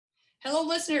Hello,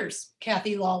 listeners.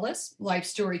 Kathy Lawless, Life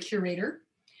Story Curator,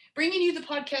 bringing you the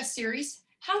podcast series,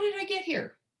 How Did I Get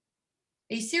Here?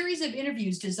 A series of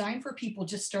interviews designed for people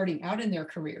just starting out in their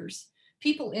careers,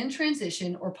 people in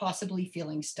transition, or possibly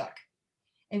feeling stuck,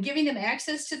 and giving them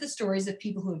access to the stories of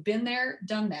people who have been there,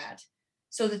 done that,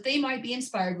 so that they might be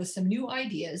inspired with some new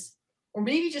ideas, or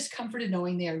maybe just comforted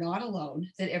knowing they are not alone,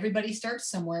 that everybody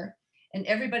starts somewhere and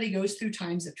everybody goes through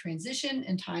times of transition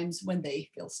and times when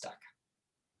they feel stuck.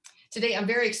 Today, I'm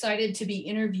very excited to be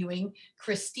interviewing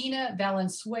Christina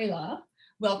Valenzuela.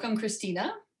 Welcome,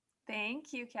 Christina.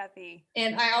 Thank you, Kathy.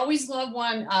 And I always love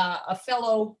when a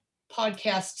fellow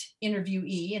podcast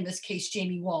interviewee, in this case,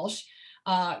 Jamie Walsh,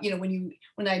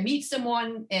 when I meet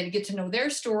someone and get to know their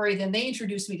story, then they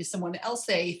introduce me to someone else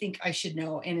they think I should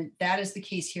know. And that is the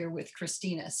case here with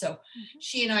Christina. So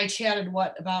she and I chatted,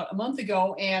 about a month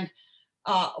ago, and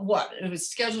it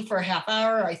was scheduled for a half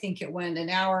hour. I think it went an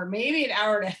hour, maybe an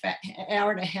hour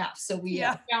and a half. So we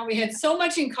found we had so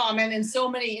much in common and so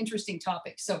many interesting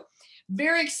topics. So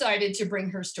very excited to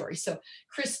bring her story. So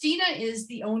Christina is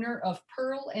the owner of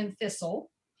Pearl and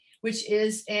Thistle, which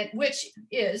is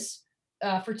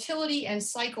fertility and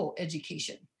cycle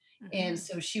education. And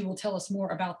so she will tell us more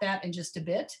about that in just a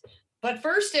bit. But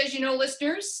first, as you know,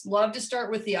 listeners, love to start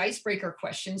with the icebreaker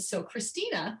questions. So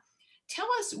Christina, tell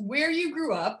us where you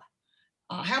grew up,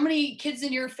 how many kids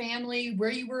in your family, where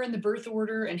you were in the birth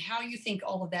order, and how you think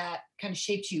all of that kind of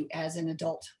shaped you as an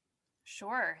adult.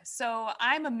 Sure. So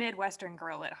I'm a Midwestern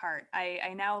girl at heart.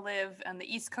 I now live on the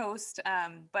East Coast,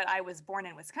 but I was born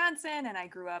in Wisconsin and I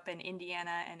grew up in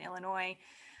Indiana and Illinois.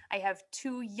 I have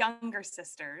two younger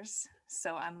sisters,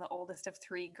 so I'm the oldest of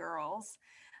three girls.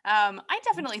 I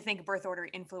definitely think birth order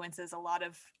influences a lot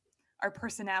of our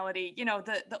personality. You know,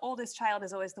 the oldest child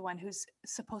is always the one who's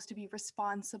supposed to be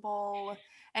responsible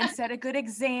and set a good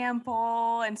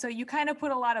example. And so you kind of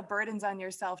put a lot of burdens on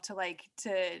yourself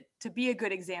to be a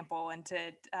good example and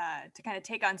to kind of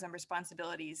take on some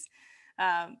responsibilities,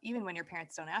 even when your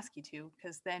parents don't ask you to,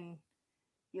 because then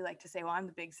you like to say, well, I'm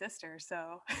the big sister.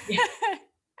 So yeah.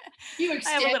 I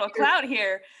have a little clout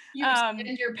here. You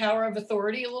extend your power of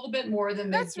authority a little bit more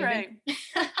than that's right.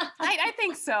 I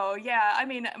think so. Yeah. I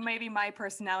mean, maybe my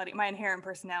inherent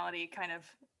personality kind of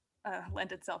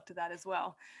lent itself to that as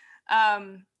well.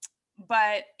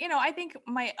 But, I think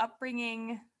my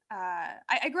upbringing,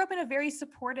 I grew up in a very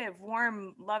supportive,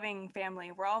 warm, loving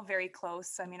family. We're all very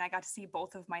close. I mean, I got to see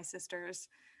both of my sisters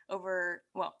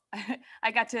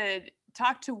I got to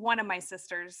talk to one of my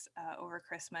sisters over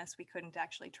Christmas. We couldn't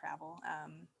actually travel,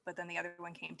 but then the other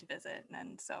one came to visit.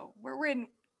 And so we're in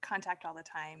contact all the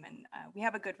time, and we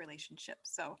have a good relationship.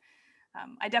 So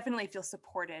I definitely feel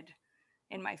supported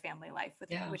in my family life,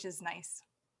 which is nice.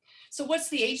 So what's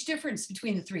the age difference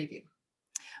between the three of you?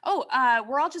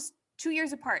 We're all just 2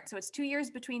 years apart. So it's 2 years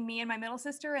between me and my middle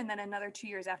sister, and then another 2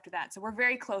 years after that. So we're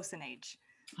very close in age.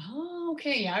 Oh,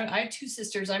 okay. I have two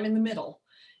sisters. I'm in the middle.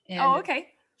 And okay.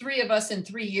 Three of us in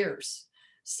 3 years.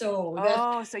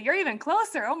 So so you're even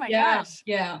closer. Oh my gosh.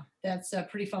 Yeah, that's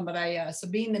pretty fun. But so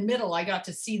being the middle, I got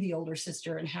to see the older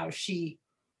sister and how she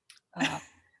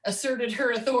asserted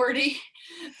her authority,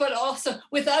 but also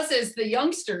with us as the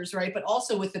youngsters, right? But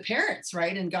also with the parents,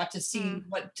 right? And got to see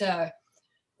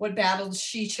what battles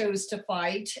she chose to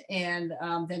fight, and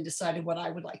then decided what I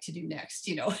would like to do next,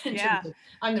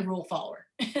 I'm the rule follower.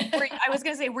 I was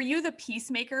going to say, were you the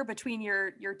peacemaker between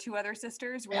your two other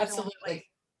sisters? Absolutely.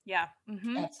 Yeah.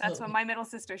 Absolutely. That's what my middle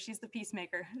sister, she's the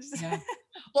peacemaker. Yeah.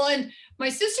 Well, and my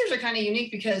sisters are kind of unique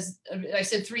because I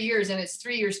said 3 years, and it's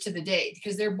 3 years to the day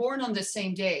because they're born on the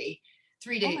same day,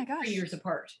 3 years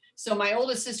apart. So my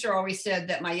oldest sister always said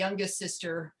that my youngest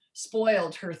sister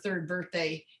spoiled her third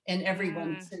birthday and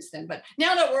everyone since then. But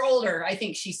now that we're older, I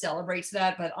think she celebrates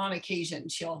that. But on occasion,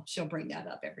 she'll bring that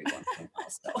up every once in a while.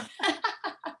 So.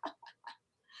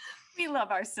 We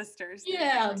love our sisters.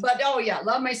 Yeah,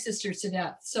 love my sisters to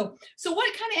death. So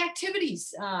what kind of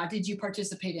activities did you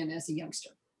participate in as a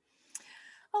youngster?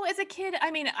 Oh, as a kid,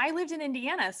 I mean, I lived in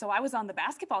Indiana, so I was on the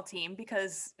basketball team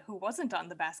because who wasn't on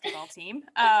the basketball team?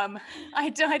 I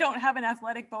don't have an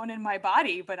athletic bone in my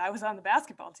body, but I was on the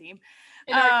basketball team.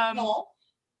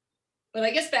 But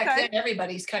I guess back then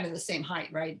everybody's kind of the same height,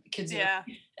 right? Kids at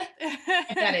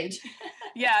that age.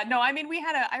 Yeah, no, I mean,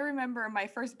 I remember my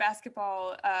first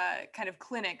basketball kind of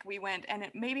clinic. We went, and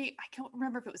I can't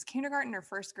remember if it was kindergarten or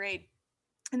first grade,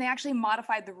 and they actually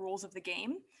modified the rules of the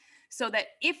game so that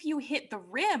if you hit the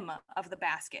rim of the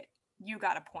basket, you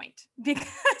got a point, because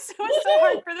it was so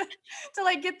hard for them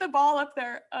to get the ball up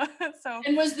there.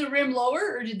 And was the rim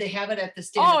lower, or did they have it at the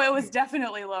stand? Oh, it was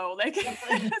definitely low.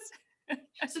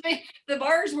 So the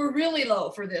bars were really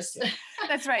low for this.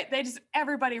 That's right.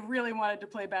 Everybody really wanted to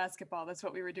play basketball. That's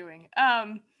what we were doing.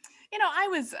 I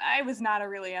was not a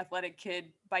really athletic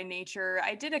kid by nature.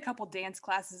 I did a couple dance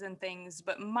classes and things,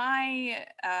 but my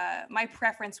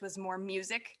preference was more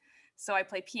music. So I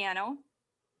play piano.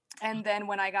 And then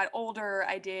when I got older,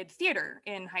 I did theater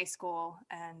in high school.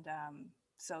 And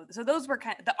so those were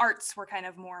the arts were kind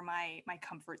of more my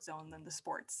comfort zone than the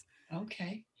sports.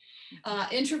 Okay.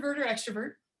 Introvert or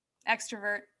extrovert?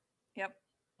 Extrovert. Yep.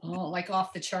 Oh, like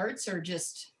off the charts or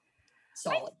just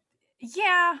solid?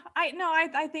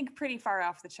 I think pretty far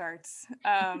off the charts.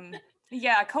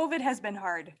 Yeah, COVID has been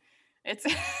hard. It's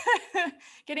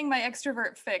getting my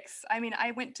extrovert fix. I mean,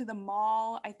 I went to the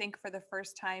mall, I think for the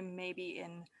first time maybe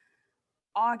in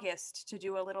August to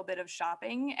do a little bit of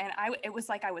shopping, and it was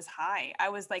like I was high. I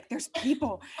was like, there's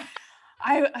people.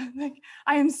 I'm like,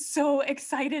 I am so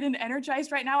excited and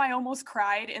energized right now. I almost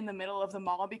cried in the middle of the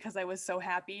mall because I was so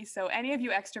happy. So any of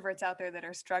you extroverts out there that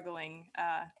are struggling,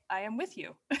 I am with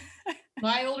you.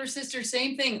 My older sister,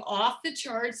 same thing, off the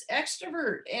charts,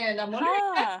 extrovert. And I'm wondering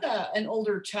if that's an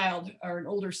older child or an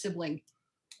older sibling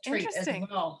trait as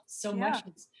well. So much.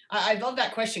 I love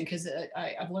that question because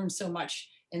I've learned so much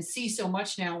and see so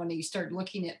much now when you start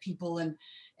looking at people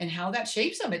and how that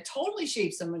shapes them. It totally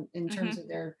shapes them in terms of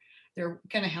their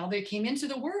kind of how they came into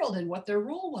the world and what their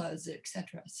role was,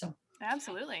 etc. So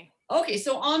absolutely. Okay,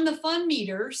 so on the fun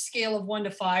meter scale of 1 to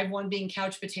 5, 1 being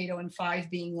couch potato and 5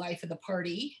 being life of the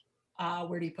party,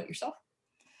 where do you put yourself?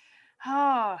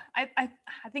 Oh, I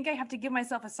think I have to give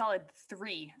myself a solid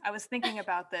 3. I was thinking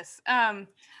about this. I'm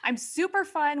super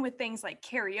fun with things like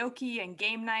karaoke and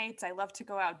game nights. I love to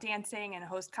go out dancing and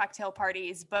host cocktail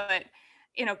parties. But,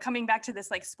 coming back to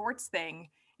this like sports thing,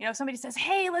 if somebody says,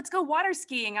 hey, let's go water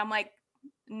skiing, I'm like,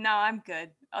 no, I'm good.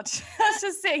 Let's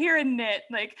just sit here and knit.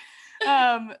 Like,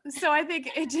 so I think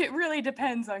it really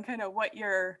depends on kind of what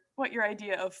your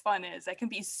idea of fun is. I can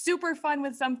be super fun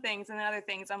with some things, and then other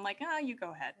things I'm like, you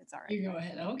go ahead. It's all right. You go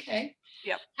ahead. Okay.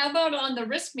 Yep. How about on the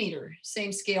risk meter?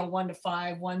 Same scale, 1 to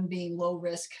 5, 1 being low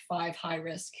risk, 5 high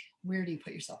risk. Where do you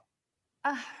put yourself?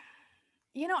 I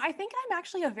think I'm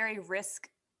actually a very risk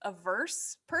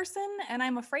averse person, and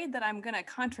I'm afraid that I'm going to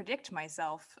contradict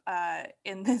myself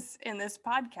in this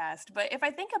podcast. But if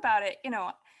I think about it,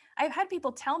 I've had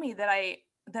people tell me that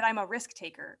I'm a risk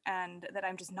taker and that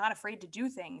I'm just not afraid to do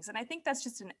things, and I think that's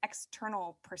just an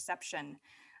external perception.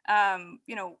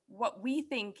 What we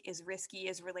think is risky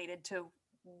is related to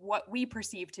what we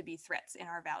perceive to be threats in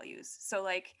our values. So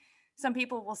like some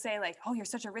people will say like, oh, you're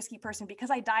such a risky person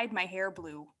because I dyed my hair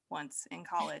blue once in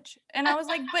college. And I was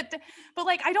like, but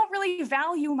like, I don't really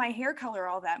value my hair color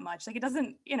all that much. Like it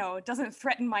doesn't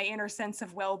threaten my inner sense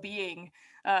of well-being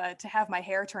to have my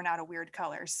hair turn out a weird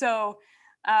color. So,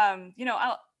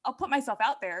 I'll put myself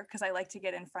out there because I like to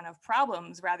get in front of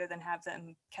problems rather than have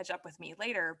them catch up with me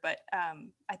later. But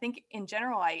I think in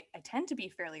general, I tend to be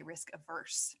fairly risk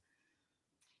averse.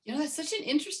 That's such an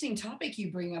interesting topic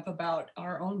you bring up about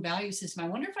our own value system. I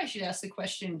wonder if I should ask the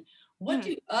question, what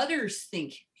do others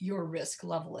think your risk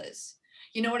level is?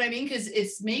 You know what I mean? Because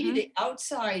it's maybe the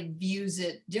outside views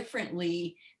it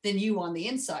differently than you on the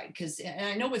inside. And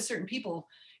I know with certain people,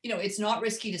 it's not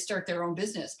risky to start their own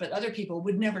business, but other people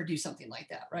would never do something like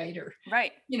that, right? Or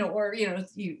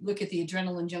you look at the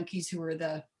adrenaline junkies who are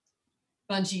the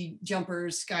bungee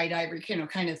jumpers, skydiver,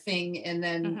 kind of thing. And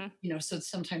then, so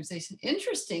sometimes they say,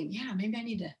 interesting. Yeah, maybe I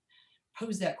need to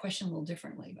pose that question a little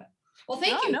differently. But well,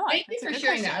 thank you. Thank you for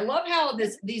sharing that. I love how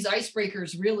these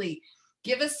icebreakers really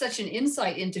give us such an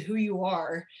insight into who you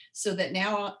are, so that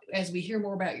now as we hear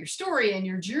more about your story and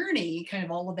your journey, kind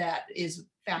of all of that is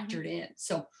factored in.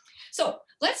 So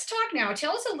let's talk now.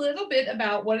 Tell us a little bit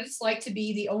about what it's like to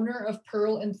be the owner of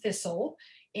Pearl and Thistle,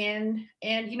 and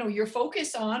your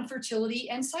focus on fertility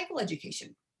and cycle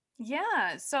education.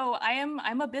 Yeah, so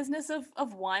I'm a business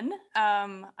of one.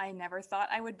 I never thought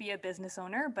I would be a business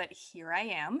owner, but here I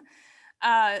am.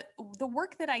 The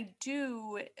work that I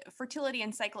do, fertility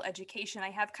and cycle education,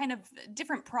 I have kind of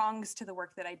different prongs to the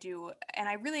work that I do, and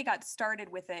I really got started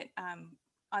with it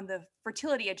on the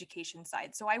fertility education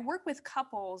side. So I work with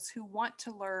couples who want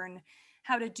to learn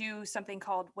how to do something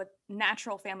called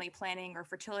natural family planning or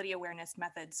fertility awareness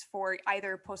methods for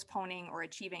either postponing or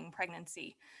achieving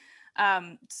pregnancy.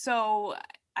 So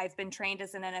I've been trained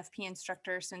as an NFP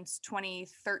instructor since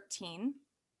 2013.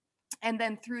 And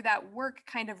then through that work,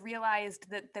 kind of realized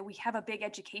that we have a big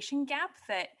education gap,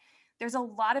 that there's a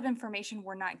lot of information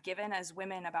we're not given as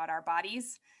women about our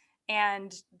bodies,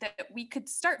 and that we could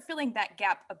start filling that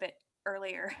gap a bit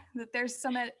earlier, that there's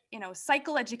some,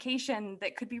 cycle education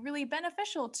that could be really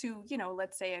beneficial to,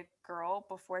 let's say a girl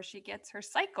before she gets her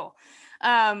cycle.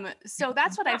 So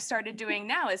that's what I've started doing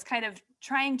now, is kind of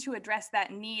trying to address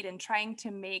that need and trying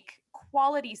to make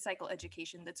quality cycle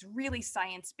education that's really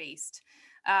science-based,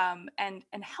 and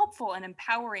helpful and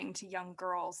empowering to young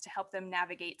girls, to help them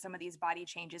navigate some of these body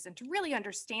changes and to really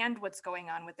understand what's going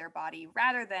on with their body,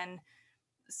 rather than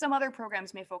some other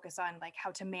programs may focus on like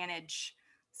how to manage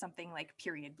something like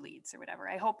period bleeds or whatever.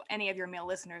 I hope any of your male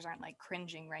listeners aren't like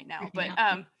cringing right now, but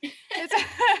Yeah. it's,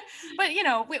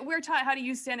 but we're taught how to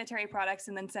use sanitary products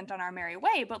and then sent on our merry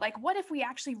way. But like, what if we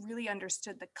actually really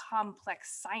understood the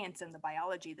complex science and the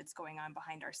biology that's going on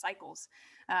behind our cycles?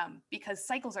 Because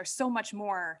cycles are so much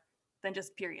more than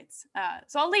just periods.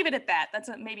 So I'll leave it at that. That's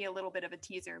maybe a little bit of a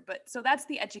teaser, but so that's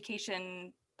the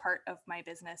education part of my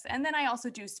business. And then I also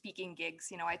do speaking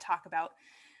gigs. I talk about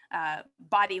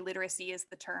body literacy is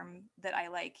the term that I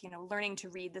like, learning to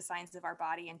read the signs of our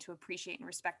body and to appreciate and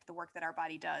respect the work that our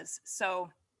body does. So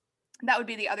that would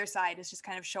be the other side, is just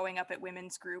kind of showing up at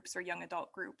women's groups or young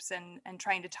adult groups and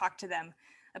trying to talk to them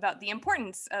about the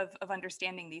importance of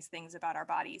understanding these things about our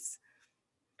bodies.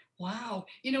 Wow.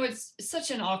 It's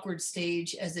such an awkward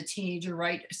stage as a teenager,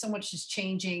 right? So much is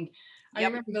changing. I Yep.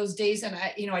 remember those days, and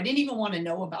I didn't even want to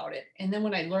know about it. And then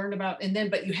when I learned about,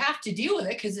 but you have to deal with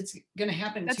it because it's going to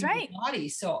happen That's to your right. body.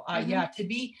 So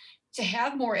Mm-hmm. to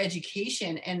have more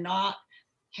education and not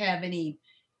have any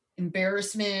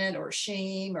embarrassment or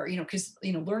shame, or because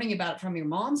learning about it from your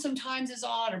mom sometimes is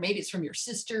odd, or maybe it's from your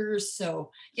sisters.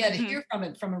 So yeah, to Mm-hmm. hear from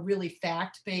it from a really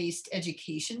fact-based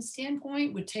education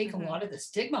standpoint would take a Mm-hmm. lot of the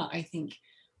stigma, I think,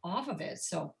 off of it.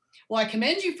 So well, I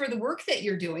commend you for the work that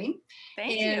you're doing.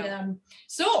 Thank And you.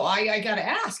 so I got to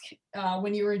ask,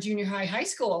 when you were in junior high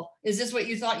school, is this what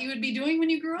you thought you would be doing when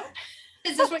you grew up?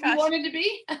 Is this Oh what you gosh, wanted to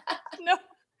be? no.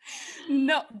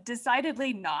 No,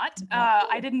 decidedly not. I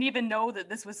No. didn't even know that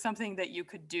this was something that you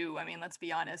could do. I mean, let's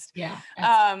be honest. Yeah.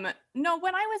 No,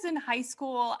 when I was in high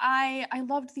school, I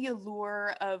loved the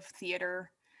allure of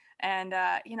theater. And,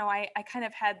 I kind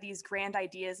of had these grand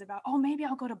ideas about, oh, maybe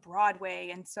I'll go to Broadway.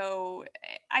 And so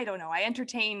I don't know, I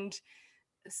entertained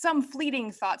some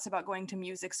fleeting thoughts about going to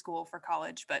music school for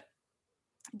college, but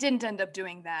didn't end up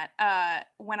doing that.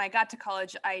 When I got to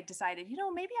college, I decided,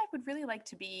 maybe I would really like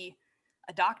to be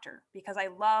a doctor because I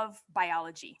love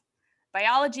biology.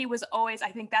 Biology was always, I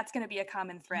think that's going to be a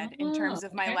common thread in Oh, terms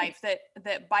of my okay. life,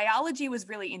 that biology was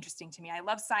really interesting to me. I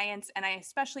love science, and I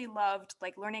especially loved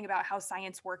like learning about how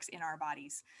science works in our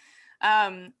bodies.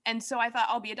 And so I thought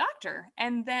I'll be a doctor.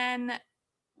 And then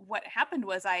what happened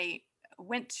was I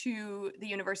went to the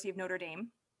University of Notre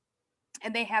Dame,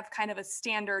 and they have kind of a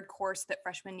standard course that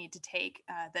freshmen need to take,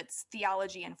 that's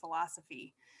theology and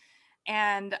philosophy.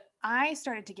 And I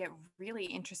started to get really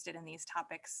interested in these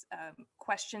topics,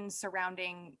 questions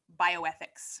surrounding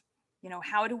bioethics.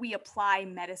 How do we apply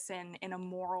medicine in a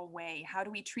moral way? How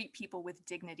do we treat people with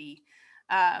dignity?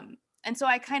 And so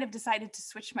I kind of decided to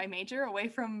switch my major away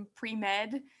from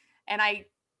pre-med, and I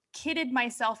kidded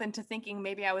myself into thinking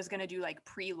maybe I was going to do like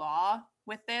pre-law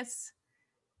with this,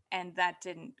 and that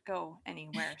didn't go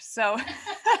anywhere. So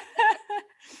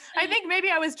I think maybe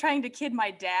I was trying to kid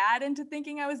my dad into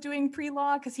thinking I was doing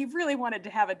pre-law because he really wanted to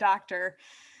have a doctor.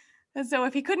 And so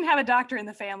if he couldn't have a doctor in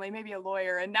the family, maybe a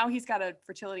lawyer. And now he's got a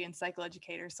fertility and cycle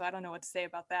educator. So I don't know what to say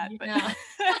about that. But Yeah.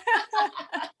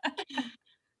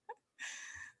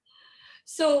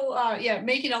 So yeah,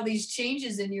 making all these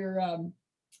changes in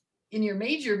your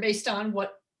major based on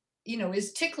what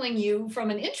is tickling you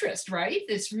from an interest, right?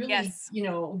 That's really yes.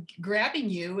 grabbing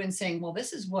you and saying, well,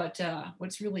 this is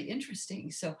what's really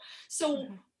interesting. So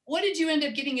Mhm. what did you end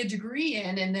up getting a degree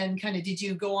in, and then kind of did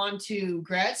you go on to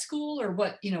grad school, or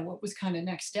what was kind of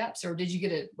next steps, or did you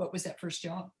get what was that first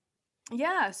job?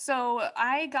 Yeah, so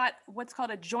I got what's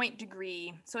called a joint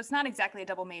degree. So it's not exactly a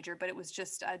double major, but it was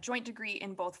just a joint degree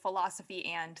in both philosophy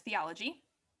and theology.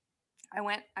 I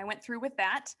went through with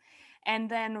that. And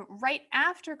then right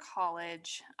after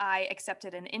college, I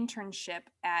accepted an internship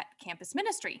at campus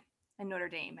ministry in Notre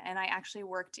Dame, and I actually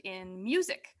worked in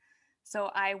music. So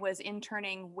I was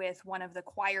interning with one of the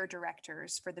choir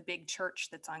directors for the big church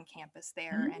that's on campus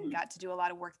there, and Mm. got to do a lot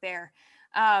of work there.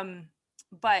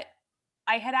 But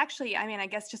I had actually, I mean, I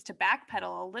guess just to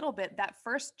backpedal a little bit, that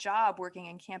first job working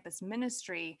in campus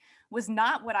ministry was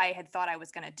not what I had thought I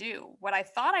was going to do. What I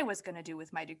thought I was going to do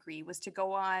with my degree was to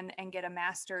go on and get a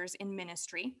master's in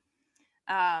ministry,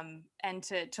 and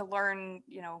to learn,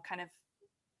 kind of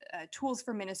tools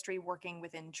for ministry working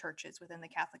within churches, within the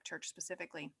Catholic Church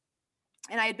specifically.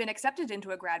 And I had been accepted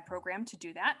into a grad program to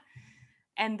do that.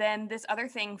 And then this other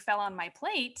thing fell on my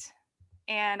plate,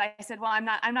 And I said, well, I'm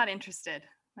not interested.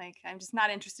 Like, I'm just not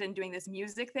interested in doing this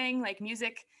music thing. Like,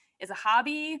 music is a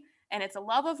hobby and it's a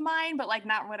love of mine, but like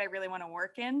not what I really want to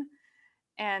work in.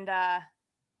 And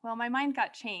well, my mind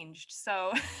got changed.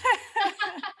 So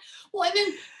Well, and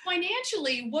then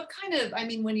financially, what kind of, I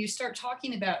mean, when you start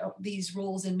talking about these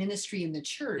roles in ministry in the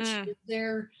church, mm. is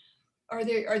there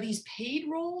are these paid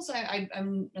roles?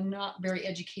 I'm not very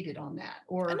educated on that.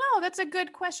 Or No, that's a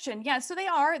good question. Yeah, so they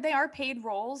are paid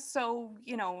roles. So,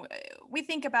 we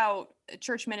think about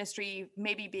church ministry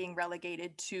maybe being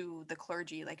relegated to the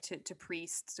clergy, like to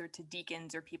priests or to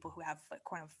deacons or people who have like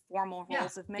kind of formal yeah,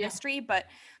 roles of yeah. ministry. But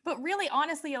really,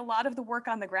 honestly, a lot of the work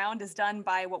on the ground is done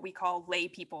by what we call lay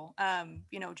people.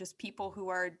 Just people who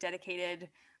are dedicated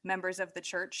members of the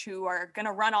church who are going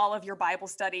to run all of your Bible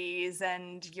studies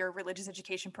and your religious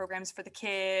education programs for the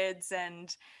kids,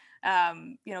 and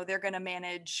they're going to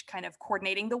manage kind of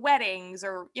coordinating the weddings,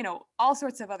 or all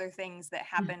sorts of other things that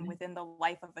happen Mhm. within the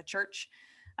life of a church.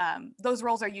 Those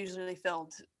roles are usually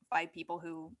filled by people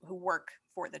who work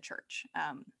for the church.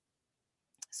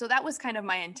 So that was kind of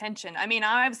my intention. I mean,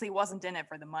 I obviously wasn't in it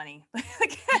for the money.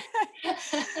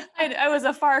 I was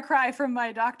a far cry from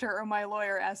my doctor or my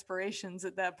lawyer aspirations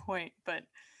at that point, but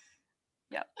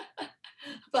yeah.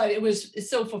 But it was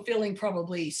so fulfilling,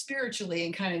 probably spiritually,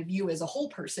 and kind of you as a whole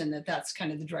person, that that's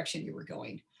kind of the direction you were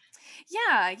going.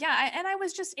 Yeah. And I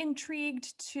was just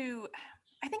intrigued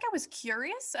I think I was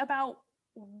curious about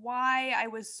why I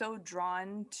was so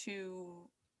drawn to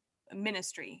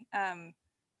ministry.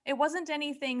 It wasn't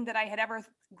anything that I had ever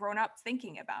grown up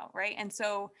thinking about, right? And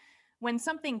so when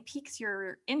something piques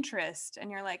your interest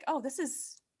and you're like, oh, this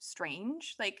is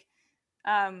strange, like,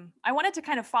 I wanted to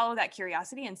kind of follow that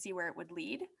curiosity and see where it would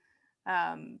lead.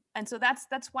 And so that's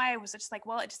why I was just like,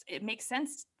 well, it makes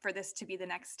sense for this to be the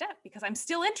next step because I'm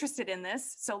still interested in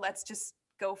this. So let's just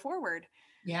go forward.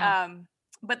 Yeah. Um,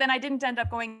 but then I didn't end up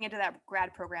going into that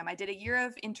grad program. I did a year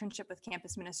of internship with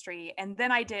campus ministry, and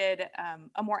then I did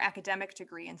a more academic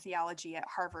degree in theology at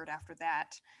Harvard after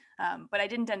that. But I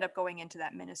didn't end up going into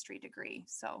that ministry degree.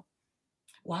 So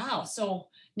Wow. So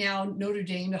now Notre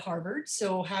Dame to Harvard.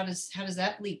 So how does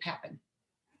that leap happen?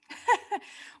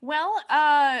 well,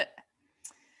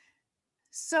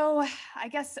 so I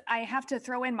guess I have to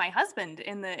throw in my husband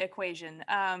in the equation.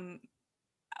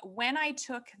 When I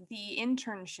took the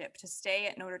internship to stay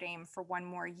at Notre Dame for one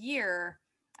more year,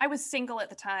 I was single at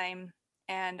the time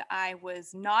and I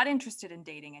was not interested in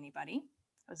dating anybody.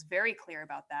 I was very clear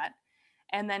about that.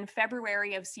 And then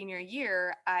February of senior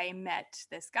year, I met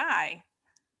this guy.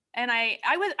 And I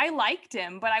liked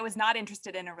him, but I was not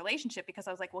interested in a relationship because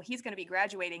I was like, well, he's going to be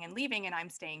graduating and leaving and I'm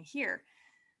staying here.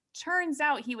 Turns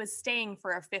out he was staying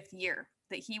for a fifth year,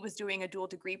 that he was doing a dual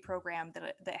degree program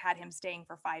that had him staying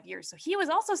for 5 years. So he was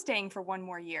also staying for one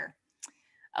more year.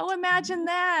 Oh, imagine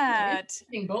that.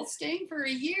 Interesting. Both staying for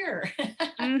a year.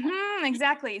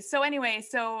 Exactly. So anyway,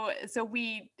 so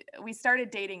we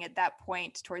started dating at that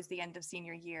point towards the end of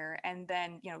senior year, and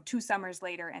then 2 summers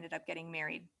later ended up getting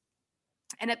married.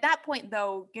 And at that point,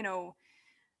 though,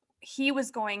 he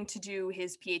was going to do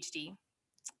his PhD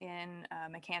in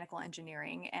mechanical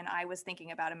engineering, and I was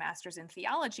thinking about a master's in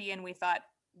theology, and we thought,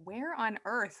 where on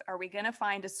earth are we going to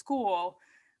find a school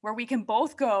where we can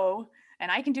both go and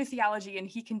I can do theology and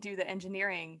he can do the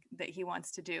engineering that he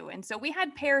wants to do? And so we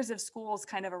had pairs of schools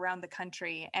kind of around the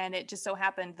country, and it just so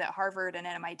happened that Harvard and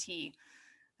MIT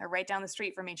are right down the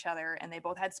street from each other, and they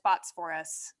both had spots for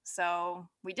us. So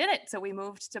we did it. So we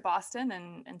moved to Boston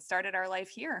and started our life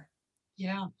here.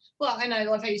 Yeah. Well, and I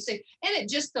love how you say, and it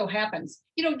just so happens,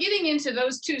 getting into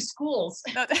those two schools,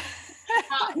 not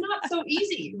so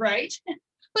easy, right?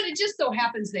 But it just so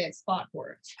happens they had spot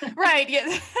for it. Right.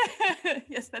 Yes.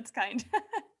 Yes, that's kind.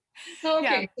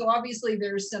 Okay. Yeah. So obviously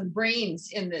there's some brains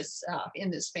in this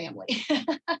family.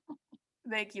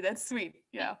 Thank you. That's sweet.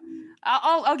 Yeah.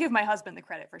 I'll give my husband the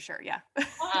credit for sure. Yeah.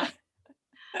 Ah,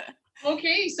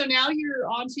 okay. So now you're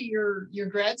on to your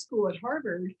grad school at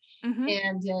Harvard, hmm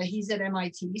and he's at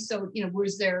MIT. So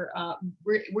was there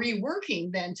were you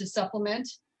working then to supplement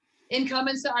income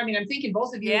and stuff? I mean, I'm thinking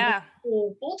both of you are Yeah.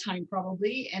 full time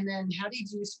probably, and then how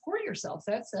did you support yourself?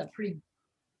 That's a pretty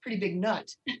big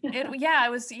nut. It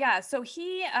was. So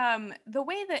the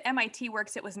way that MIT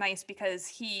works, it was nice because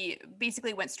he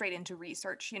basically went straight into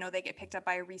research. They get picked up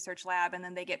by a research lab and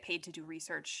then they get paid to do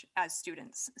research as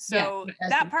students. Yeah, So as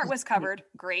that part was covered.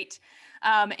 Great.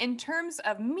 In terms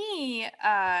of me,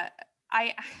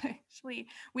 I actually,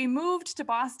 we moved to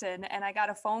Boston and I got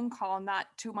a phone call not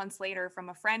 2 months later from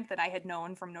a friend that I had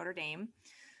known from Notre Dame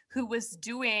who was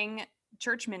doing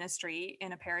church ministry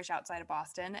in a parish outside of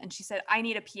Boston. And she said, I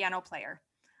need a piano player.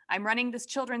 I'm running this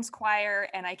children's choir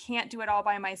and I can't do it all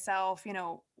by myself.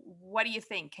 What do you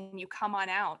think? Can you come on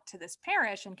out to this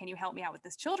parish and can you help me out with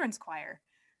this children's choir?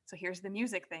 So here's the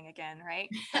music thing again, right?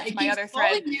 That's It my keeps other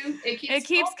thread. calling you. It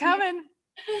keeps Calling coming.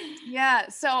 Yeah.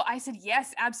 So I said,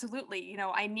 yes, absolutely.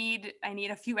 I need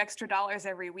a few extra dollars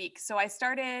every week. So I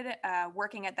started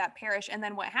working at that parish. And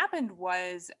then what happened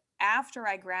was after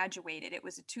I graduated, it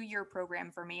was a 2-year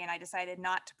program for me. And I decided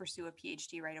not to pursue a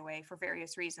PhD right away for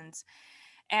various reasons.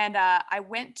 And I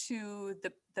went to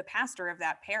the pastor of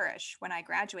that parish when I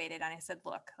graduated. And I said,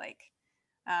 look, like,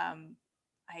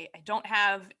 I don't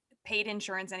have paid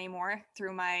insurance anymore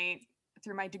through my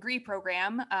degree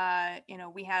program.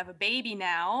 We have a baby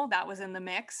now that was in the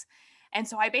mix. And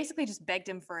so I basically just begged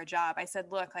him for a job. I said,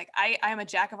 look, like I'm a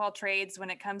jack of all trades when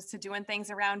it comes to doing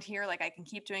things around here. Like I can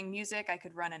keep doing music. I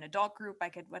could run an adult group. I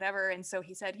could whatever. And so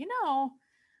he said, I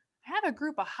have a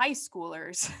group of high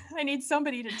schoolers. I need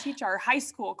somebody to teach our high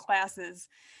school classes.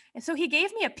 And so he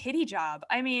gave me a pity job.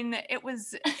 I mean, it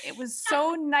was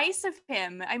so nice of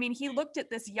him. I mean, he looked at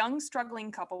this young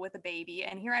struggling couple with a baby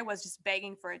and here I was just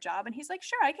begging for a job and he's like,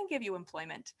 "Sure, I can give you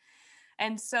employment."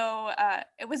 And so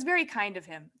it was very kind of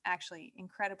him, actually,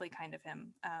 incredibly kind of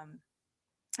him.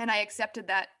 And I accepted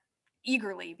that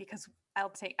eagerly because I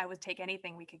would take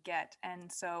anything we could get.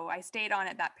 And so I stayed on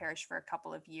at that parish for a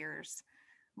couple of years.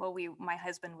 Well, my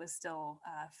husband was still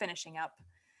finishing up.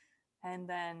 And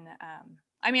then,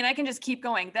 I can just keep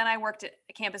going. Then I worked at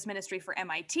a campus ministry for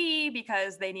MIT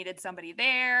because they needed somebody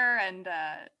there. And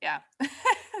yeah.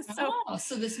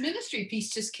 So this ministry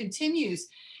piece just continues.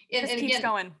 Just And keeps again,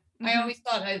 going. I always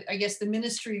thought, I guess the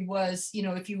ministry was,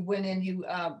 if you went in,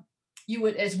 you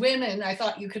would, as women, I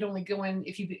thought you could only go in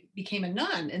if you became a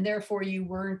nun, and therefore you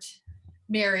weren't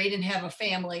married and have a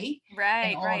family and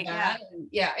Right, all of right. Yeah. that. And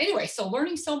yeah. Anyway, so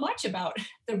learning so much about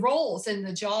the roles and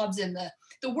the jobs and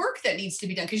the work that needs to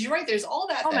be done. Because you're right, there's all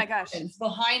that Oh that my gosh. happens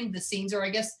behind the scenes, or I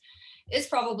guess it's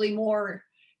probably more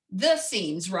the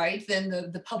scenes, right, than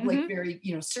the public, very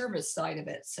service side of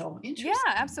it. So Yeah, interesting.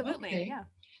 absolutely. Okay. Yeah.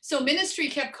 So ministry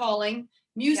kept calling, Yep.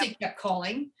 music kept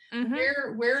calling.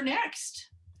 Mm-hmm. Where next?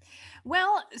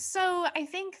 Well, so I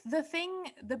think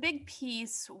the big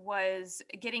piece was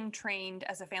getting trained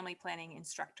as a family planning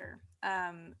instructor.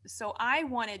 So I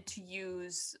wanted to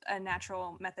use a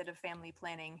natural method of family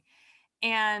planning.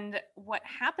 And what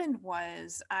happened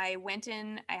was I went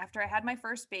in after I had my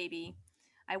first baby.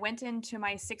 I went into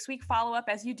my 6-week follow up,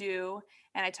 as you do,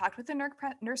 and I talked with the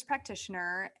nurse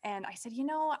practitioner. And I said,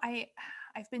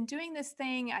 I've been doing this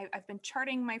thing. I've been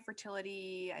charting my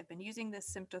fertility. I've been using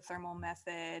this symptothermal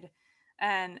method.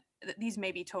 And these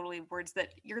may be totally words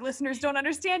that your listeners don't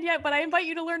understand yet, but I invite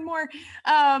you to learn more.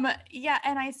 Yeah.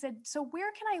 And I said, so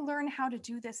where can I learn how to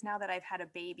do this now that I've had a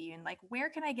baby? And like, where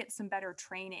can I get some better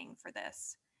training for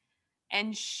this?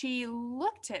 And she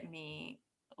looked at me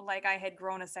like I had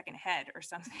grown a second head or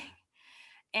something.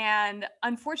 And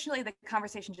unfortunately, the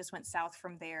conversation just went south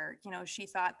from there. She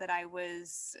thought that I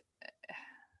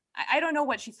don't know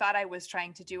what she thought I was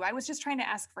trying to do. I was just trying to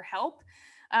ask for help.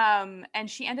 And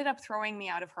she ended up throwing me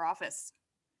out of her office.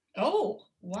 Oh,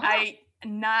 wow.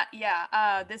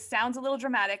 This sounds a little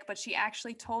dramatic, but she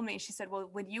actually told me, she said, well,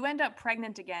 when you end up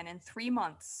pregnant again in 3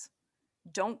 months,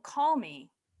 don't call me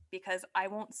because I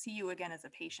won't see you again as a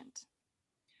patient.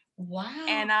 Wow.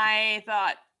 And I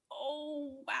thought,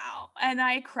 oh, wow. And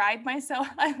I cried myself.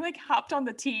 I like hopped on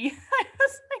the T.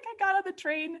 I got on the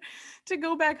train to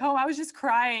go back home. I was just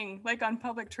crying like on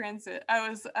public transit. I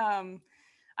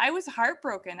was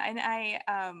heartbroken. And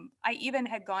I even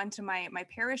had gone to my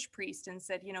parish priest and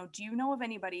said, do you know of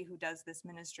anybody who does this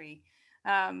ministry?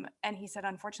 And he said,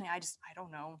 unfortunately, I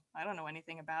don't know. I don't know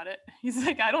anything about it. He's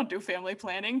like, I don't do family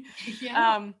planning.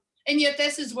 Yeah. And yet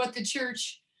this is what the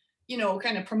church,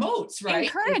 kind of promotes, right?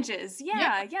 Encourages.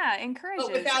 Encourages.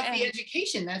 But without the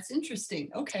education, that's interesting.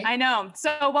 Okay. I know.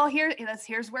 So, well,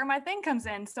 here's where my thing comes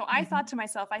in. So I thought to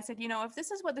myself, I said, if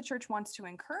this is what the church wants to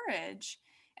encourage,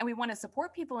 and we want to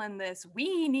support people in this,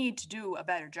 we need to do a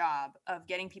better job of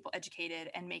getting people educated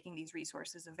and making these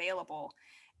resources available.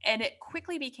 And it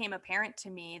quickly became apparent to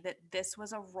me that this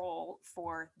was a role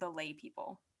for the lay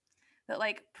people. That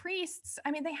like priests,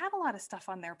 they have a lot of stuff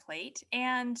on their plate.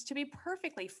 And to be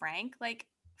perfectly frank, like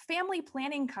family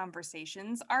planning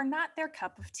conversations are not their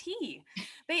cup of tea.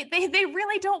 They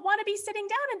really don't want to be sitting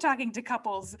down and talking to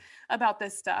couples about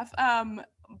this stuff.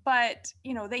 But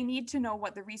they need to know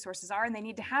what the resources are and they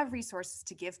need to have resources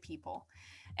to give people.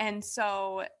 And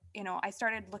so, I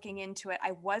started looking into it.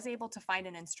 I was able to find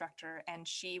an instructor and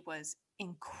she was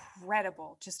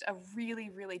incredible, just a really,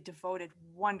 really devoted,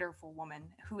 wonderful woman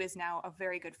who is now a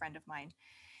very good friend of mine.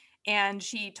 And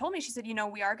she told me, she said,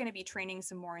 we are going to be training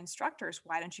some more instructors.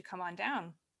 Why don't you come on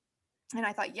down? And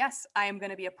I thought, yes, I am going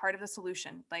to be a part of the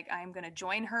solution. Like, I am going to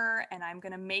join her, and I'm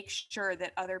going to make sure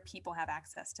that other people have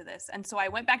access to this. And so I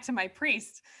went back to my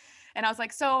priest and I was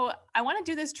like, so I want to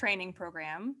do this training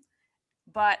program,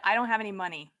 but I don't have any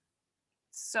money.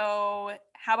 So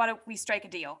how about if we strike a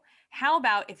deal? How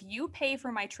about if you pay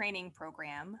for my training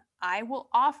program, I will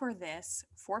offer this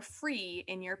for free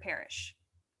in your parish.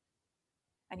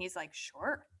 And he's like,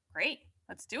 sure, great,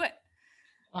 let's do it.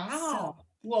 Wow.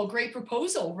 Well, great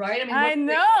proposal, right? I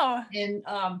know. And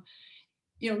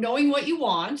knowing what you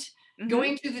want, Mhm.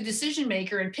 going to the decision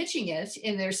maker and pitching it,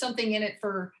 and there's something in it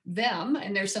for them,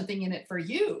 and there's something in it for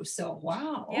you. So,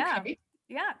 wow. Yeah. Okay.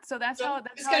 Yeah. So that's how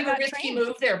It's I kind of a got risky trained.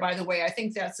 move there, by the way. I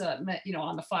think that's on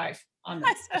the 5 on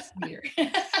the meter.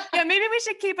 Yeah, maybe we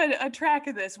should keep a track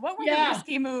of this. What were the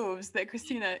risky moves that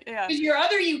Christina? Yeah. Because your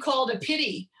other, you called a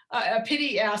pity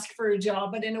ask for a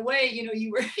job, but in a way,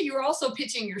 you were also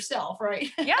pitching yourself, right?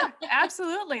 Yeah,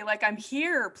 absolutely. Like, I'm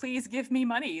here, please give me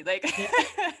money. Like,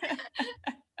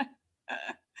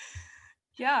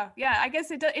 yeah. I guess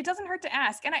it doesn't hurt to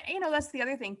ask. And that's the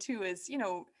other thing too, is,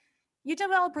 you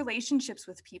develop relationships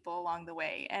with people along the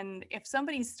way. And if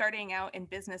somebody's starting out in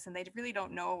business and they really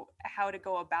don't know how to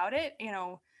go about it,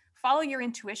 follow your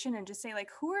intuition and just say, like,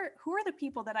 who are the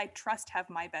people that I trust have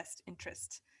my best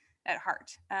interest at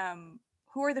heart?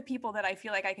 Who are the people that I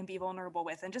feel like I can be vulnerable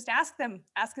with? And just ask them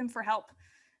for help,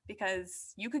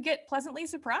 because you could get pleasantly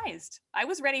surprised. I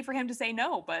was ready for him to say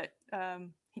no, but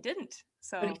he didn't.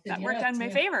 So that worked out in my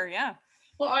favor. Yeah.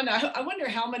 Well, and I wonder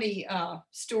how many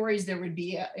stories there would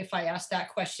be if I asked that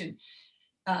question.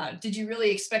 Did you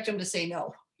really expect them to say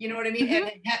no? You know what I mean?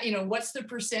 Mm-hmm. And what's the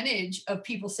percentage of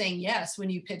people saying yes when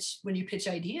you pitch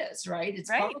ideas, right? It's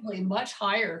probably much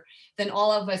higher than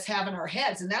all of us have in our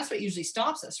heads. And that's what usually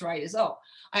stops us, right? Is, oh,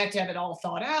 I have to have it all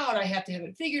thought out. I have to have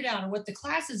it figured out and what the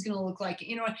class is going to look like,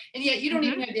 and yet you don't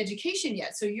even have the education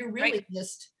yet. So you're really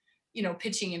just,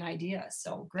 pitching an idea.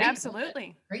 So great.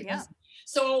 Absolutely. Great. Yeah.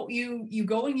 So you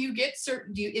go and you get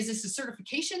certain, is this a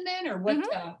certification then, or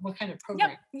what kind of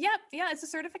program? Yep. Yeah. It's a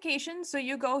certification. So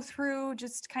you go through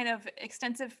just kind of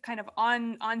extensive kind of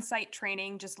on-site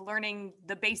training, just learning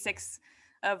the basics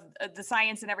of the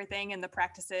science and everything and the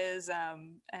practices.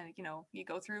 And, you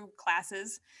go through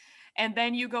classes. And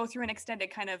then you go through an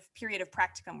extended kind of period of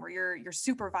practicum where you're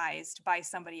supervised by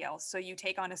somebody else. So you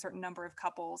take on a certain number of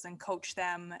couples and coach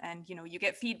them, and you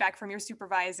get feedback from your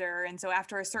supervisor. And so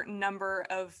after a certain number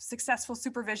of successful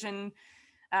supervision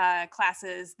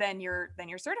classes, then you're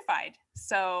certified.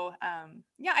 So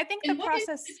I think the process.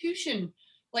 What institution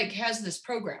has this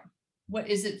program? What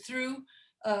is it through?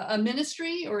 A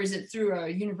ministry, or is it through a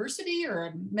university or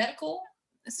a medical?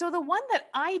 So the one that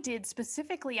I did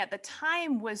specifically at the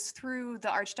time was through the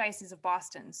Archdiocese of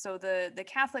Boston. So the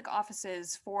Catholic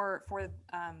offices for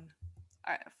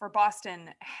Boston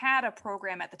had a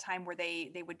program at the time where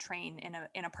they would train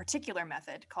in a particular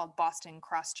method called Boston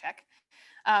Crosscheck.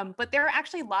 But there are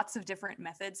actually lots of different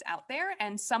methods out there,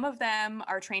 and some of them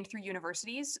are trained through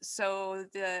universities. So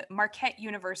the Marquette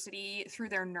University, through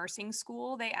their nursing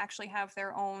school, they actually have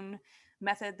their own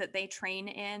method that they train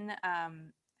in.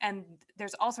 And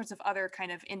there's all sorts of other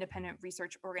kind of independent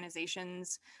research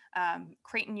organizations.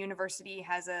 Creighton University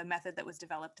has a method that was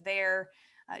developed there.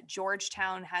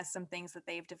 Georgetown has some things that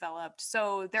they've developed.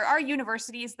 So there are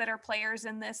universities that are players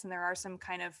in this, and there are some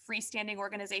kind of freestanding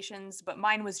organizations, but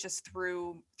mine was just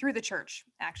through the church.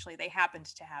 Actually, they happened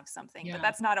to have something, but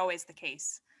that's not always the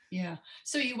case. Yeah.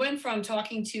 So you went from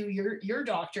talking to your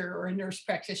doctor or a nurse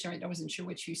practitioner. I wasn't sure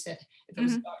which you said, if it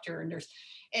was a doctor or a nurse,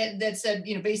 and that said,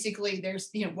 basically there's,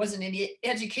 wasn't any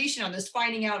education on this,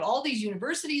 finding out all these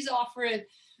universities offer it.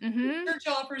 Church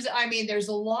offers. I mean, there's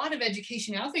a lot of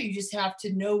education out there. You just have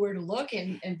to know where to look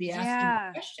and be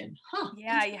asking the question.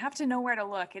 Yeah, you have to know where to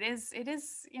look. It is,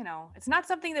 it's not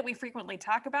something that we frequently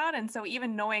talk about. And so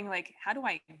even knowing, like, how do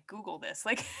I Google this?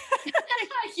 Like,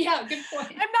 yeah, good point.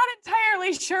 I'm not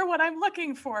entirely sure what I'm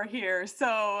looking for here.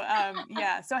 So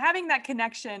so having that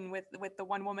connection with the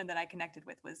one woman that I connected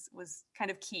with was kind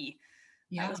of key.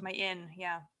 That was my in.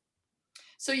 Yeah.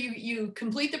 So you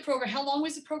complete the program. How long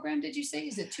was the program, did you say?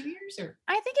 Is it 2 years or?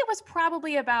 I think it was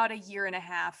probably about a year and a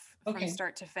half from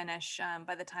start to finish.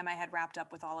 By the time I had wrapped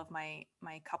up with all of my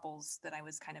couples that I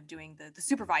was kind of doing the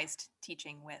supervised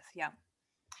teaching with. Yeah.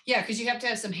 Yeah, because you have to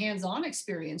have some hands-on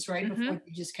experience, right? Before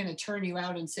you just kind of turn you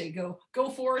out and say, go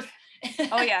forth.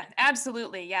 Oh yeah,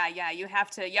 absolutely. Yeah. You have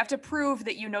to prove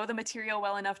that you know the material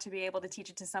well enough to be able to teach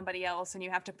it to somebody else, and you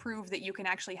have to prove that you can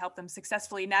actually help them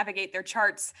successfully navigate their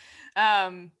charts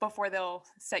before they'll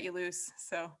set you loose.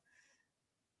 So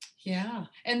Yeah.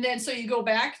 And then so you go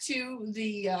back to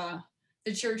the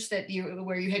church that you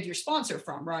where you had your sponsor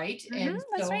from, right? And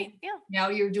That's so right. Yeah. now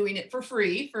you're doing it for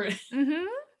free for Mm-hmm.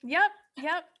 Yep.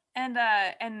 Yep.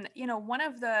 And one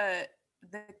of the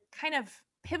kind of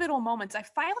pivotal moments, I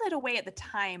filed it away at the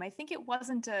time. I think it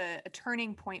wasn't a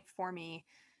turning point for me,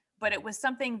 but it was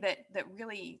something that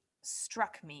really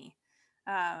struck me.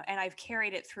 And I've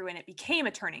carried it through, and it became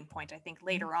a turning point, I think,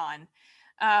 later on.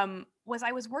 Was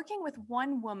I was working with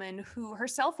one woman who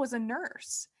herself was a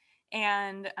nurse,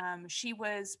 and she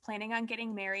was planning on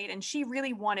getting married, and she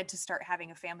really wanted to start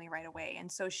having a family right away.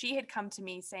 And so she had come to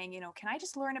me saying, can I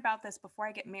just learn about this before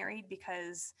I get married,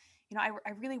 because I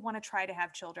really want to try to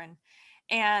have children.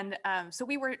 And so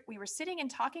we were sitting and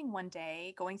talking one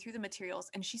day, going through the materials,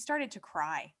 and she started to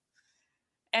cry.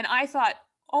 And I thought,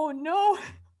 oh no,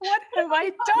 what have I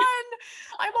done?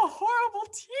 I'm a horrible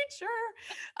teacher.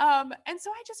 And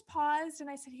so I just paused and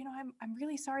I said, I'm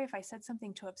really sorry if I said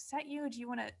something to upset you. Do you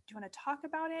want to talk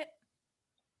about it?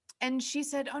 And she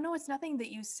said, oh no, it's nothing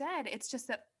that you said. It's just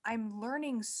that I'm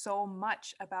learning so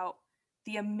much about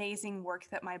the amazing work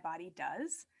that my body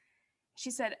does. She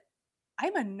said,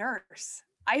 I'm a nurse.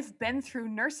 I've been through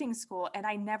nursing school and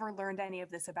I never learned any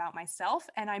of this about myself.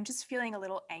 And I'm just feeling a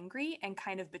little angry and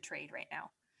kind of betrayed right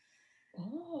now.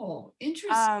 Oh,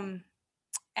 interesting. Um,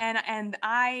 and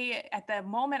I, at the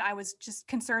moment, I was just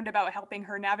concerned about helping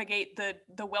her navigate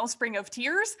the wellspring of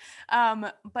tears.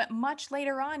 But much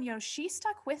later on, she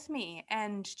stuck with me,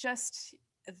 and just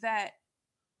that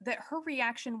her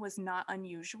reaction was not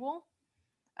unusual.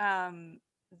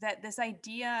 That this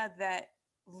idea that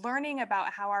learning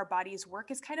about how our bodies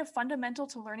work is kind of fundamental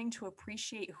to learning to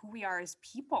appreciate who we are as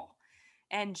people,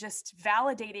 and just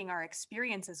validating our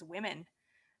experience as women.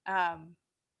 Um,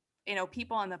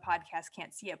 People on the podcast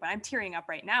can't see it, but I'm tearing up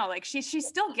right now. Like she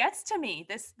still gets to me.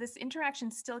 This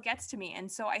interaction still gets to me.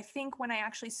 And so I think when I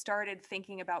actually started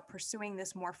thinking about pursuing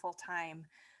this more full time,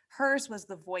 hers was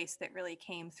the voice that really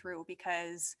came through,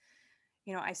 because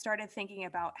I started thinking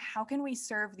about how can we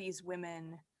serve these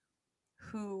women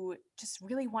who just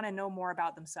really want to know more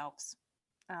about themselves.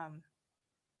 Um,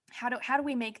 how do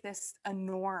we make this a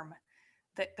norm,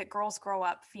 that girls grow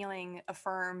up feeling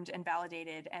affirmed and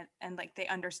validated, and like they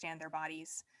understand their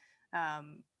bodies.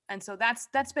 And so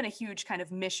that's been a huge kind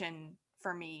of mission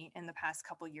for me in the past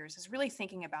couple of years, is really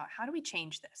thinking about how do we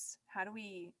change this? How do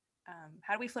we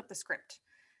flip the script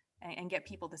and get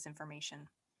people this information?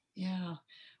 Yeah.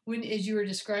 When as you were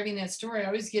describing that story,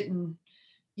 I was getting,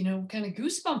 kind of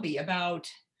goosebumpy about,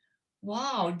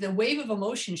 wow, the wave of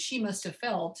emotion she must have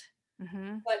felt.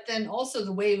 Mm-hmm. But then also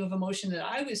the wave of emotion that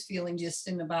I was feeling, just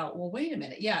in about, well, wait a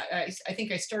minute. Yeah, I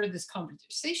think I started this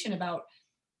conversation about,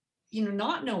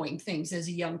 not knowing things as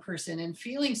a young person and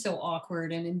feeling so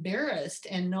awkward and embarrassed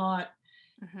and not,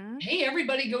 Mm-hmm. hey,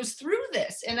 everybody goes through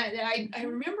this. And I Mm-hmm.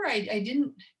 remember I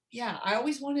didn't, yeah, I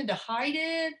always wanted to hide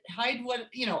what,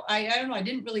 I don't know, I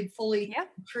didn't really fully Yeah.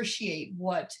 appreciate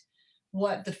what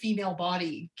the female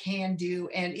body can do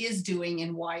and is doing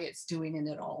and why it's doing it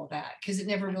and all of that, because it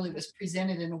never really Mm-hmm. was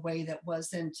presented in a way that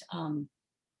wasn't, I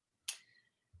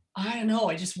don't know,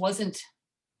 I just wasn't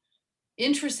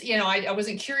interested, I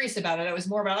wasn't curious about it. I was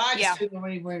more about, I just Yeah. didn't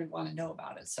really want to know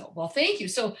about it. So, well, thank you.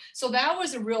 So that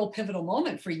was a real pivotal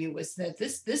moment for you, was that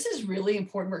this is really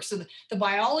important work. So the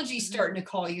biology's Mm-hmm. starting to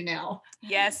call you now.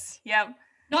 Yes. Yep.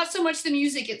 Not so much the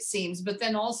music, it seems, but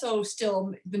then also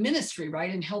still the ministry,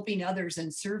 right? And helping others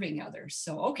and serving others.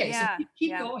 So, okay, so Yeah.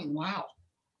 keep Yeah. going. Wow.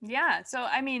 Yeah. So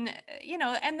I mean,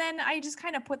 and then I just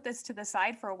kind of put this to the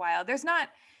side for a while. There's not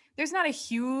a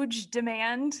huge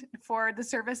demand for the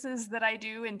services that I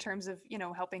do in terms of,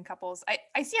 helping couples.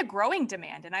 I see a growing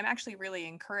demand, and I'm actually really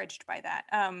encouraged by that.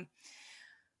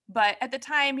 But at the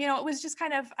time, it was just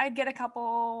kind of, I'd get a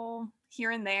couple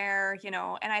here and there,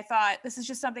 and I thought, this is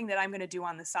just something that I'm going to do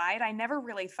on the side. I never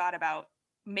really thought about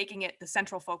making it the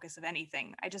central focus of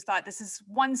anything. I just thought, this is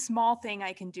one small thing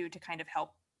I can do to kind of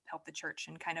help the church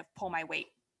and kind of pull my weight.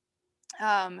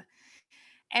 Um,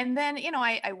 and then,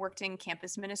 I worked in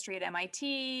campus ministry at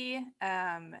MIT.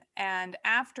 And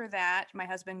after that, my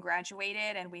husband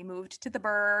graduated and we moved to the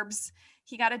burbs.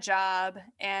 He got a job,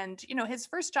 and, his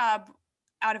first job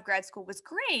out of grad school was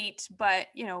great, but,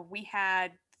 we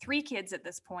had 3 kids at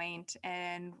this point,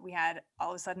 and we had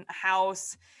all of a sudden a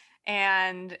house.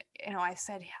 And, I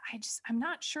said, I'm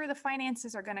not sure the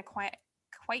finances are going to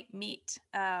quite meet.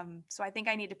 So I think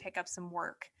I need to pick up some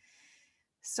work.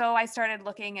 So I started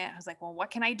looking at, I was like, well,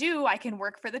 what can I do? I can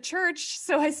work for the church.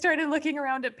 So I started looking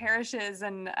around at parishes,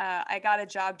 and I got a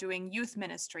job doing youth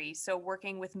ministry. So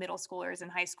working with middle schoolers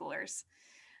and high schoolers.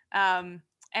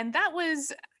 And that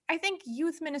was, I think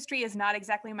youth ministry is not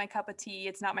exactly my cup of tea.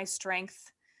 It's not my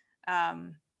strength.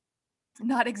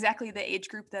 Not exactly the age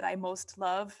group that I most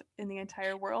love in the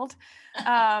entire world.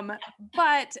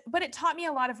 But it taught me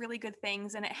a lot of really good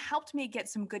things, and it helped me get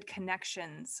some good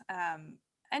connections,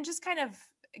 and just kind of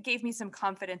gave me some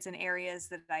confidence in areas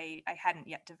that I hadn't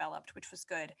yet developed, which was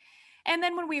good. And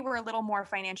then when we were a little more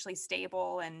financially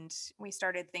stable and we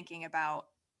started thinking about,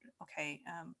 okay,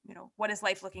 what is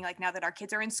life looking like now that our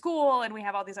kids are in school and we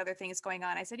have all these other things going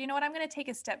on? I said, you know what, I'm going to take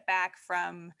a step back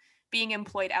from being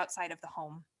employed outside of the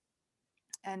home.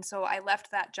 And so I left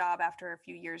that job after a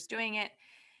few years doing it.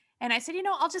 And I said,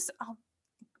 I'll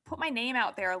put my name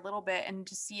out there a little bit and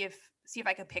just see if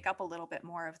I could pick up a little bit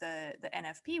more of the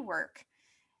NFP work.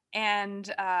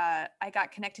 And I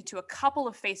got connected to a couple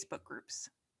of Facebook groups.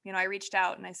 I reached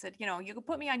out and I said, you could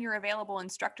put me on your available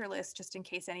instructor list just in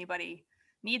case anybody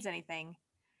needs anything.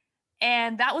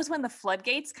 And that was when the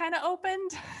floodgates kind of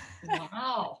opened.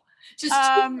 Wow. Just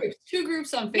two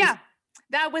groups on Facebook. Yeah,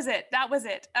 that was it.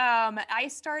 I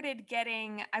started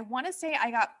getting, I want to say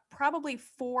I got probably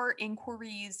 4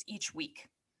 inquiries each week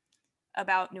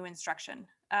about new instruction.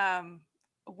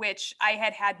 Which I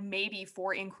had maybe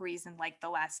 4 inquiries in like the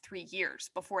last 3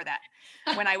 years before that,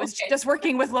 when I was just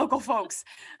working with local folks.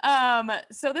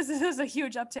 So this is a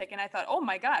huge uptick. And I thought, oh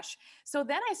my gosh. So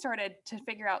then I started to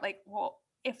figure out like, well,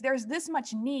 if there's this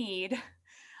much need,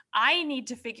 I need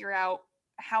to figure out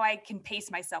how I can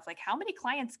pace myself. Like, how many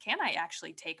clients can I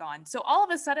actually take on? So all of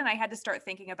a sudden I had to start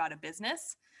thinking about a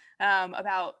business,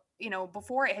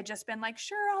 before it had just been like,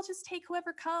 sure, I'll just take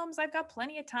whoever comes. I've got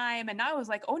plenty of time. And now I was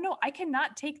like, oh no, I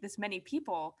cannot take this many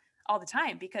people all the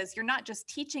time, because you're not just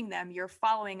teaching them, you're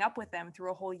following up with them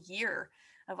through a whole year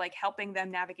of like helping them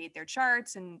navigate their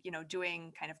charts and,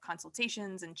 doing kind of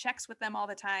consultations and checks with them all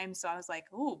the time. So I was like,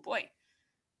 oh boy,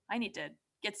 I need to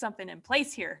get something in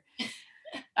place here.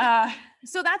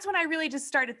 So that's when I really just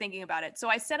started thinking about it. So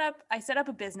I set up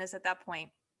a business at that point.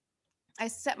 I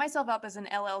set myself up as an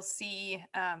LLC,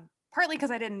 partly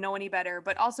because I didn't know any better,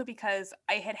 but also because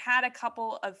I had a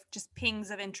couple of just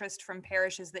pings of interest from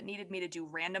parishes that needed me to do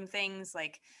random things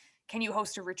like, can you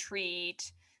host a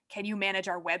retreat? Can you manage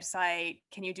our website?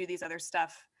 Can you do these other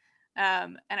stuff?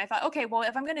 And I thought, okay, well,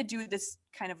 if I'm going to do this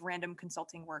kind of random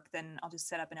consulting work, then I'll just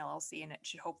set up an LLC and it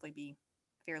should hopefully be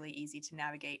fairly easy to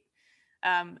navigate.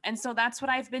 And so that's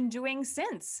what I've been doing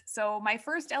since. So my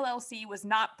first LLC was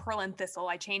not Pearl and Thistle.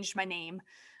 I changed my name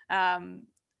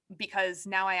because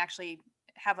now I actually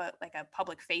have a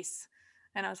public face.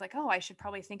 And I was like, oh, I should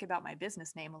probably think about my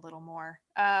business name a little more.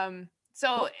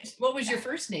 So what was your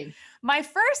first name? My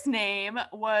first name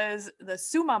was the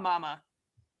Suma Mama.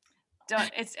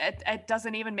 It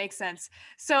doesn't even make sense.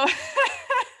 So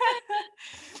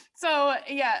So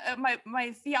yeah,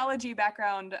 my theology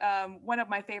background, one of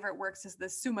my favorite works is the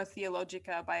Summa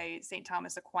Theologica by St.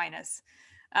 Thomas Aquinas.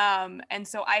 And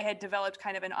so I had developed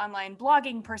kind of an online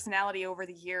blogging personality over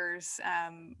the years,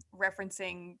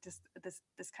 referencing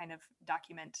this kind of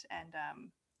document. And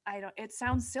it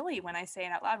sounds silly when I say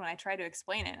it out loud, when I try to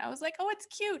explain it. I was like, oh, it's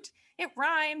cute. It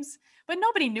rhymes, but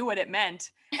nobody knew what it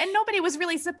meant. And nobody was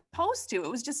really supposed to.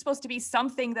 It was just supposed to be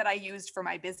something that I used for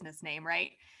my business name, right?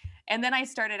 And then I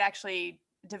started actually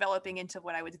developing into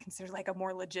what I would consider like a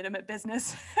more legitimate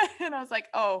business. And I was like,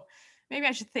 oh, maybe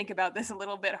I should think about this a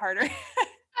little bit harder.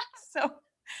 So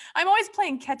I'm always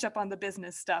playing catch up on the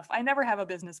business stuff. I never have a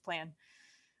business plan.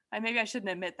 Maybe I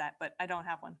shouldn't admit that, but I don't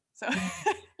have one. So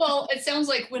well, it sounds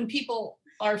like when people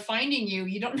are finding you,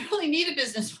 you don't really need a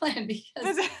business plan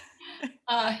because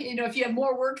if you have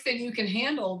more work than you can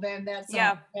handle, then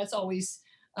that's always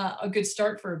a good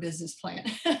start for a business plan.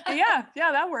 yeah,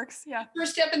 that works. Yeah.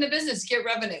 First step in the business, get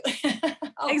revenue.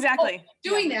 Exactly.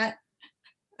 Doing that.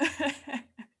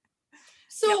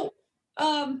 So,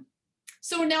 yep.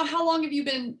 So now how long have you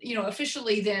been,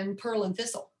 officially then Pearl and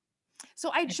Thistle? So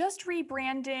I just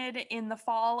rebranded in the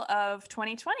fall of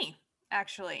 2020,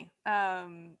 actually.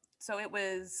 So it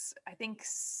was, I think,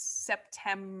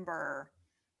 September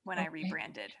when I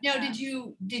rebranded. Now, did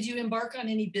you embark on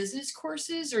any business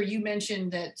courses, or you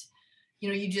mentioned that,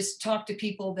 you just talk to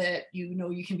people that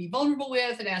you can be vulnerable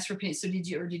with and ask for opinion. So did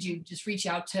you just reach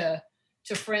out to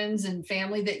friends and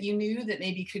family that you knew that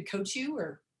maybe could coach you,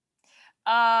 or?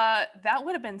 That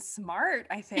would have been smart,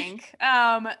 I think.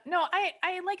 No,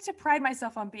 I like to pride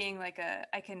myself on being like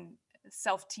I can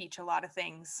self-teach a lot of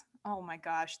things. Oh my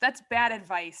gosh, that's bad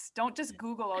advice. Don't just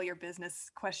Google all your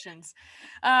business questions.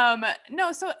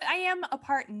 No, so I am a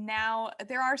part now.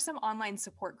 There are some online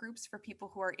support groups for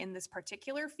people who are in this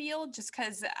particular field, just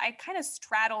because I kind of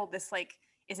straddle this, like,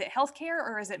 is it healthcare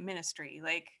or is it ministry?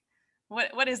 Like,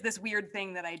 what is this weird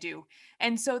thing that I do?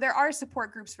 And so there are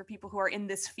support groups for people who are in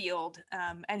this field,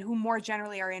 and who more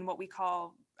generally are in what we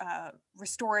call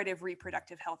restorative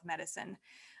reproductive health medicine.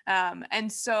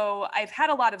 And so I've had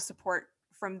a lot of support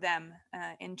from them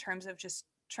in terms of just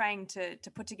trying to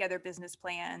put together business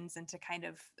plans and to kind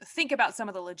of think about some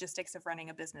of the logistics of running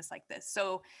a business like this.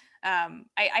 So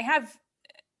I have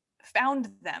found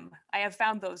them. I have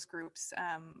found those groups.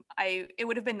 It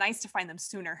would have been nice to find them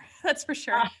sooner. That's for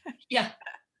sure. Yeah.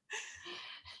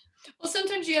 Well,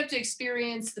 sometimes you have to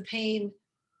experience the pain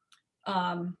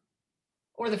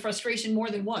or the frustration more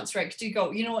than once, right? Because you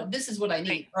go, you know what, this is what I need,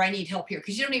 Right. or I need help here.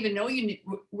 Because you don't even know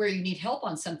where you need help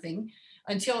on something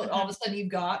until all of a sudden you've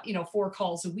got, 4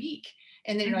 calls a week.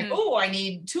 And then you're like, oh, I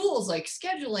need tools like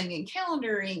scheduling and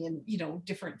calendaring and,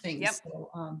 different things. Yep.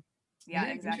 So, Yeah,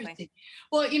 exactly. interesting.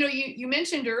 Well, you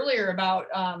mentioned earlier about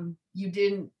you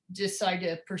didn't decide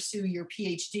to pursue your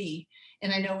PhD.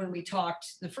 And I know when we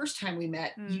talked the first time we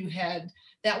met, you had,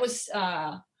 that was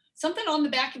something on the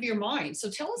back of your mind. So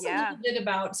tell us a little bit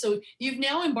about, so you've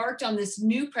now embarked on this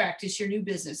new practice, your new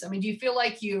business. I mean, do you feel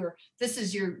like this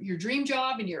is your dream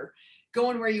job and you're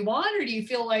going where you want, or do you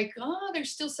feel like,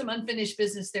 there's still some unfinished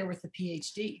business there with the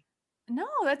PhD? No,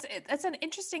 that's an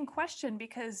interesting question,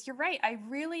 because you're right. I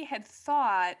really had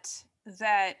thought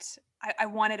that I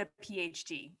wanted a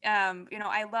PhD. I'm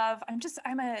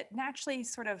a naturally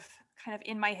sort of kind of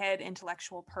in my head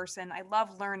intellectual person. I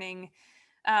love learning.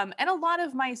 And a lot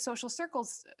of my social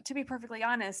circles, to be perfectly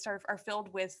honest, are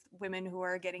filled with women who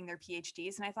are getting their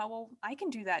PhDs. And I thought, well, I can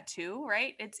do that too,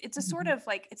 right? It's a sort of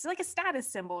like, it's like a status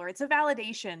symbol, or it's a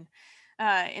validation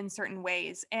in certain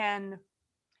ways. And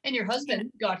your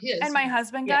husband got his. And my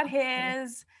husband got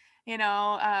his, there's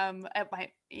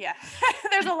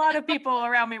a lot of people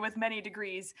around me with many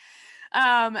degrees.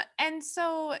 And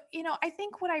so, I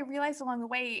think what I realized along the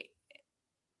way,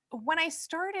 when I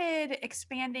started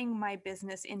expanding my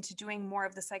business into doing more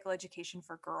of the psychoeducation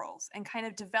for girls and kind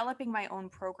of developing my own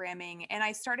programming, and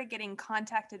I started getting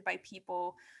contacted by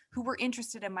people who were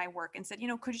interested in my work and said,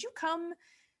 could you come,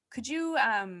 could you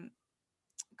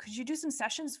do some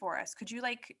sessions for us? Could you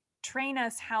train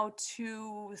us how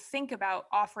to think about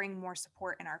offering more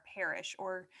support in our parish?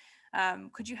 Or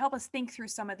could you help us think through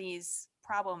some of these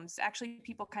problems? Actually,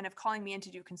 people kind of calling me in to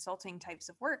do consulting types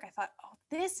of work. I thought, oh,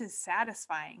 this is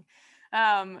satisfying.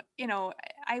 I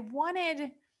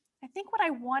think what I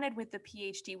wanted with the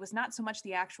PhD was not so much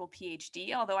the actual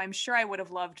PhD, although I'm sure I would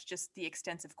have loved just the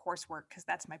extensive coursework, because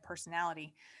that's my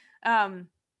personality.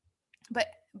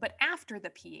 But after the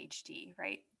PhD,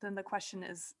 right, then the question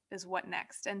is what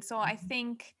next? And so I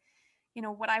think,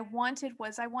 what I wanted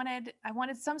was I wanted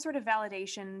some sort of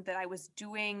validation that I was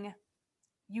doing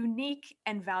unique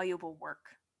and valuable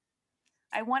work.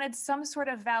 I wanted some sort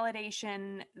of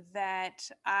validation that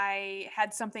I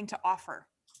had something to offer.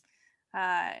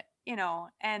 And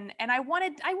I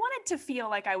wanted to feel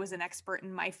like I was an expert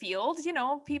in my field.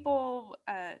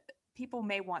 People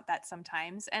may want that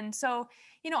sometimes. And so,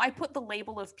 I put the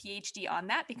label of PhD on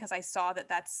that because I saw that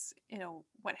that's,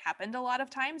 what happened a lot of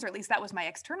times, or at least that was my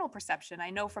external perception. I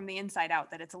know from the inside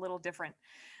out that it's a little different.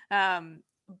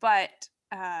 But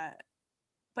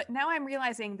now I'm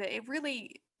realizing that it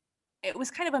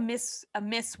was kind of a miss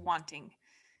wanting,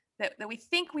 that we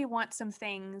think we want some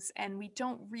things and we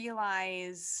don't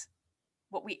realize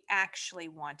what we actually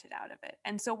wanted out of it.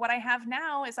 And so what I have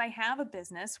now is I have a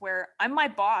business where I'm my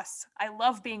boss. I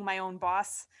love being my own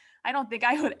boss. I don't think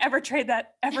I would ever trade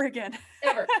that ever again.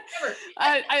 Ever.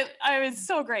 I was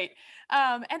so great.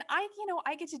 And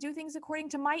I get to do things according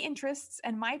to my interests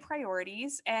and my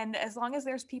priorities. And as long as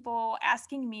there's people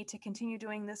asking me to continue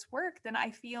doing this work, then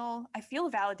I feel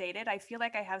validated. I feel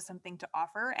like I have something to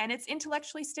offer, and it's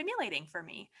intellectually stimulating for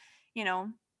me,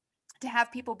 to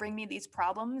have people bring me these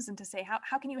problems and to say,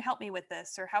 how can you help me with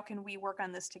this? Or how can we work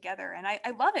on this together? And I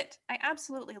love it. I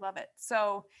absolutely love it.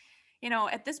 So,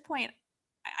 at this point,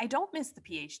 I don't miss the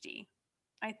PhD.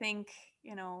 I think,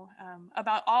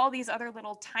 about all these other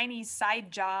little tiny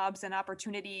side jobs and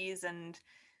opportunities and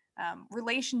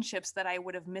relationships that I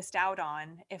would have missed out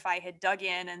on if I had dug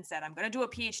in and said, I'm going to do a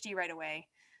PhD right away,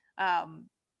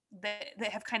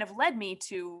 that have kind of led me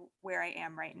to where I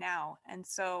am right now. And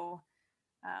so,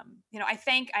 I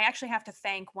actually have to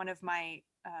thank one of my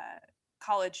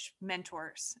college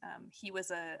mentors. He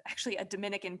was actually a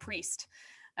Dominican priest.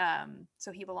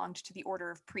 So he belonged to the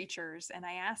Order of Preachers. And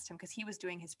I asked him, because he was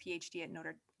doing his PhD at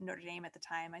Notre Dame at the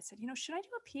time, I said, should I do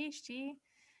a PhD?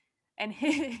 And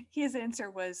his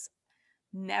answer was,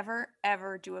 never,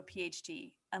 ever do a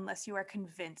PhD unless you are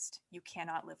convinced you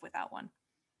cannot live without one.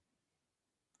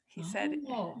 He said,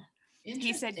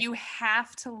 He said, Interesting. you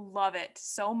have to love it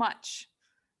so much,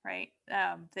 right?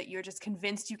 That you're just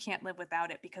convinced you can't live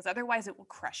without it, because otherwise it will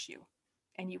crush you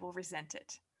and you will resent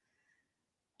it.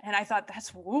 And I thought,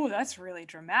 that's really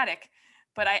dramatic.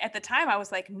 But at the time I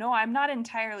was like, no, I'm not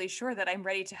entirely sure that I'm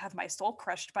ready to have my soul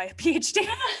crushed by a PhD.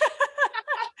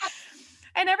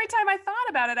 And every time I thought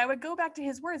about it, I would go back to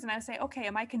his words and I would say, okay,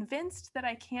 am I convinced that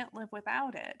I can't live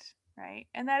without it? Right.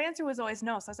 And that answer was always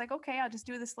no. So I was like, okay, I'll just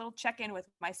do this little check-in with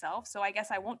myself. So I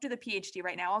guess I won't do the PhD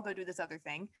right now. I'll go do this other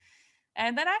thing.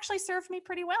 And that actually served me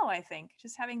pretty well, I think,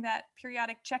 just having that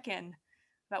periodic check-in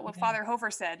about what Yeah. Father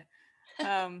Hover said.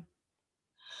 I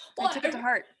Well, took it to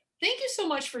heart. thank you so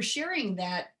much for sharing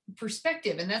that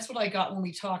perspective. And that's what I got when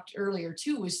we talked earlier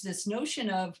too, was this notion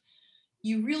of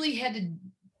you really had to,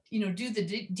 do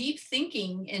the deep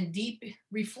thinking and deep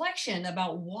reflection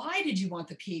about why did you want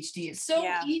the PhD. It's so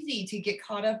Yeah. easy to get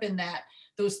caught up in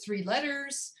those three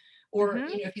letters. Or,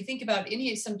 Mhm. if you think about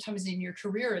sometimes in your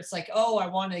career, it's like, oh, I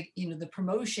want to, the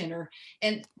promotion,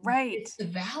 and Right. it's the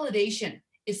validation.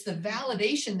 It's the Mhm.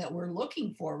 validation that we're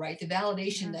looking for, right? The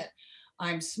validation Mhm. that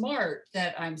I'm smart,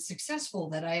 that I'm successful,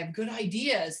 that I have good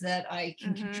ideas, that I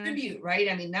can Mhm. contribute, right?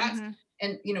 I mean, that's, Mhm.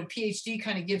 and, PhD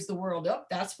kind of gives the world up.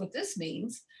 That's what this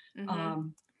means. Mhm.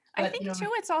 Um, I but, think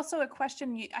too, it's also a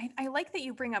question. I like that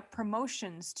you bring up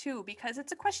promotions too, because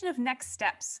it's a question of next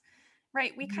steps,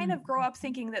 right? We kind of grow up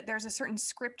thinking that there's a certain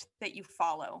script that you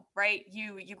follow, right?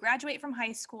 You graduate from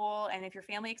high school, and if your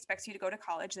family expects you to go to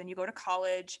college, then you go to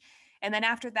college. And then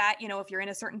after that, if you're in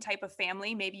a certain type of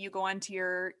family, maybe you go on to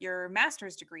your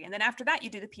master's degree. And then after that, you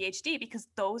do the PhD, because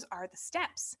those are the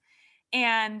steps.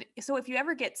 And so if you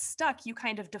ever get stuck, you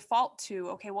kind of default to,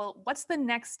 okay, well, what's the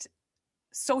next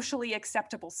socially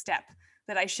acceptable step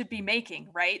that I should be making,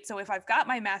 right? So if I've got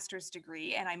my master's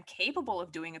degree and I'm capable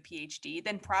of doing a PhD,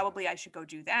 then probably I should go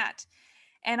do that.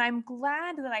 And I'm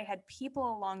glad that I had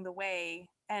people along the way,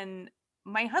 and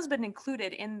my husband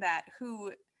included in that,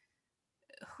 who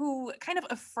kind of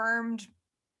affirmed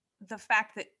the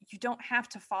fact that you don't have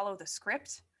to follow the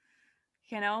script,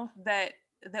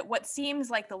 that what seems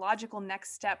like the logical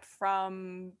next step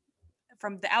from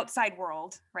the outside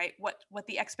world, right? What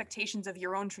the expectations of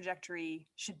your own trajectory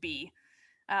should be.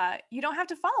 You don't have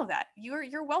to follow that.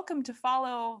 You're welcome to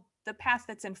follow the path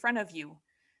that's in front of you.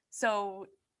 So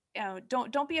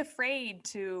don't be afraid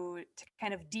to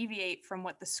kind of deviate from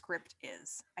what the script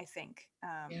is. I think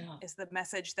yeah. is the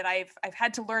message that I've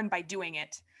had to learn by doing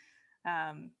it.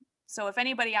 So if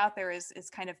anybody out there is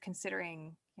kind of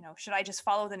considering, should I just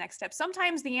follow the next step?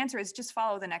 Sometimes the answer is just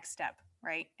follow the next step,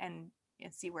 right? And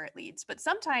see where it leads. But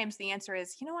sometimes the answer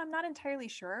is, I'm not entirely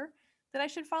sure that I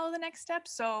should follow the next step.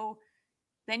 So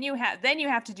then you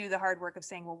have to do the hard work of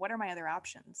saying, well, what are my other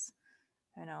options?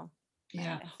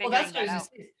 Yeah. And Well, that's figuring what I that was out. gonna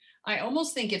say. I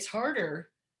almost think it's harder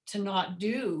to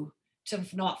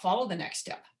not follow the next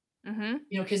step, Mm-hmm.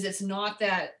 because it's not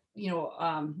that,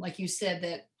 like you said,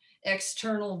 that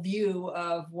external view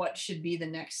of what should be the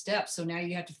next step. So now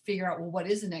you have to figure out, well, what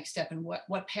is the next step, and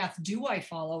what path do I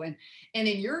follow? And in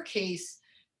your case,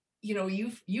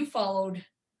 you followed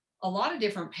a lot of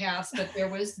different paths, but there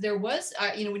was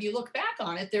when you look back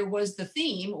on it, there was the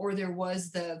theme, or there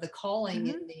was the calling,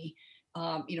 Mm-hmm.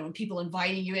 and and people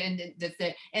inviting you, and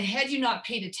and had you not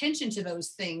paid attention to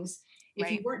those things,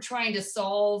 if you Right. weren't trying to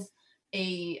solve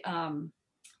a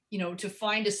to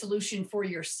find a solution for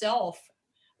yourself,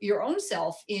 your own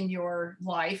self, in your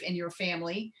life and your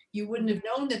family, you wouldn't Mm-hmm.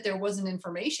 have known that there wasn't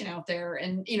information out there.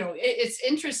 And it's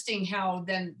interesting how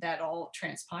then that all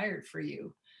transpired for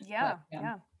you. But Yeah.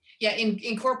 Yeah. yeah,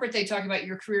 in corporate, they talk about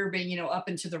your career being, up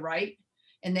and to the right,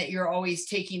 and that you're always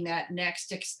taking that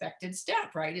next expected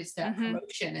step, right? It's that Mm-hmm.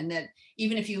 promotion. And that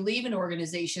even if you leave an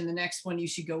organization, the next one you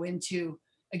should go into,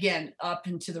 again, up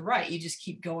and to the right. You just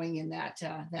keep going in that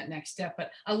next step.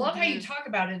 But I love how you Mm-hmm. talk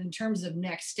about it in terms of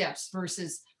next steps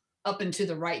versus up and to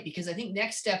the right, because I think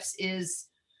next steps is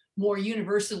more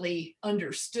universally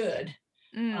understood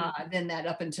Mm. than that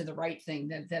up and to the right thing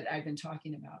that I've been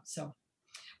talking about. So,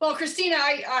 well, Christina,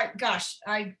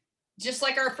 I just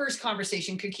like our first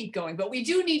conversation could keep going, but we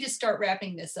do need to start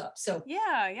wrapping this up. So,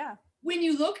 Yeah. Yeah. when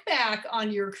you look back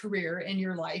on your career and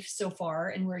your life so far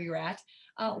and where you're at,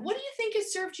 Mm-hmm. what do you think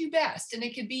has served you best? And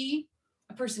it could be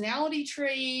a personality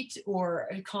trait or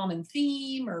a common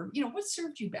theme, or what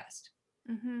served you best?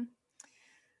 Mm-hmm.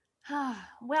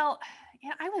 Well,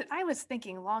 yeah, I was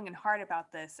thinking long and hard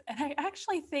about this, and I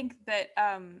actually think that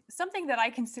something that I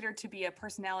consider to be a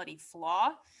personality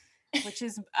flaw, which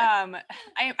is I'm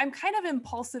kind of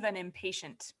impulsive and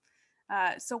impatient.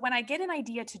 So when I get an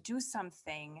idea to do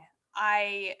something,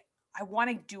 I I want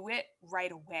to do it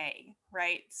right away.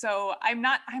 Right. So I'm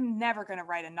never going to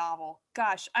write a novel.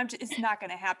 Gosh, it's not going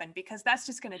to happen, because that's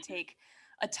just going to take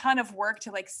a ton of work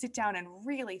to like sit down and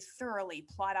really thoroughly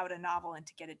plot out a novel and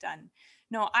to get it done.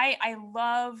 No, I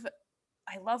love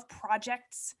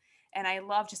projects, and I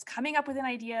love just coming up with an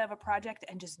idea of a project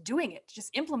and just doing it,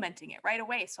 just implementing it right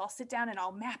away. So I'll sit down and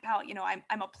I'll map out,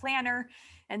 I'm a planner.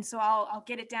 And so I'll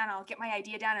get it down, I'll get my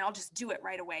idea down, and I'll just do it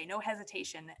right away. No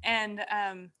hesitation. And,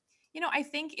 I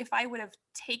think if I would have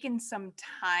taken some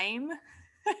time,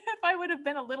 if I would have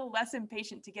been a little less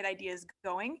impatient to get ideas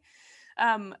going,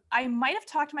 I might have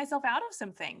talked myself out of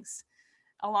some things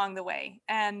along the way.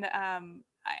 And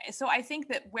so I think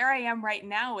that where I am right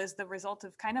now is the result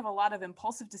of kind of a lot of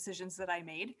impulsive decisions that I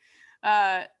made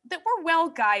that were well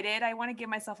guided. I want to give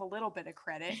myself a little bit of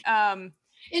credit.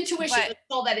 Intuition, let's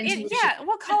call that intuition.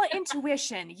 We'll call it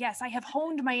intuition. Yes, I have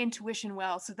honed my intuition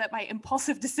well so that my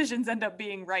impulsive decisions end up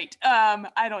being right.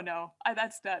 I don't know.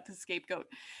 That's not the scapegoat.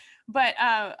 But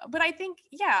I think,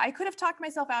 I could have talked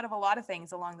myself out of a lot of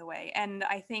things along the way. And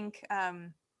I think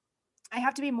I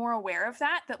have to be more aware of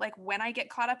that like when I get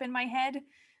caught up in my head,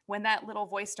 when that little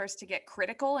voice starts to get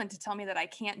critical and to tell me that I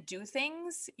can't do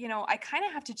things, I kind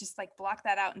of have to just like block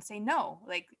that out and say, no,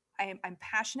 like I'm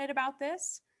passionate about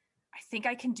this. I think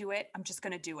I can do it. I'm just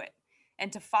going to do it.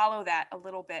 And to follow that a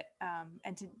little bit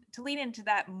and to lean into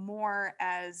that more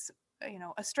as,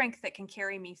 a strength that can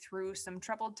carry me through some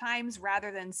troubled times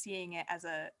rather than seeing it as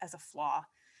a flaw.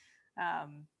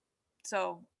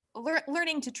 So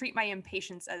learning to treat my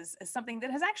impatience as something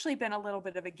that has actually been a little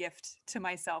bit of a gift to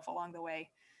myself along the way.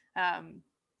 And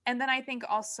then I think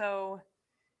also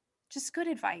just good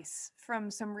advice from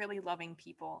some really loving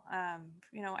people.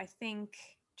 I think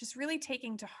just really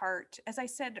taking to heart, as I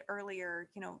said earlier,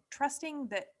 trusting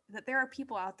that there are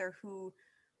people out there who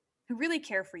really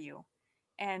care for you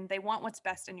and they want what's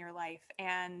best in your life.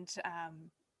 And,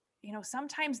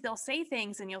 sometimes they'll say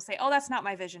things and you'll say, oh, that's not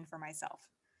my vision for myself.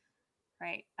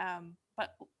 Right.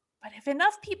 But if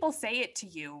enough people say it to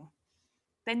you,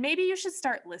 then maybe you should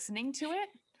start listening to it.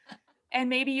 And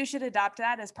maybe you should adopt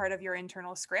that as part of your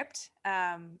internal script.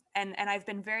 And I've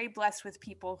been very blessed with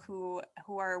people who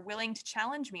are willing to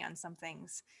challenge me on some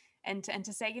things and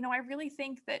to say, I really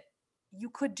think that you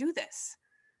could do this.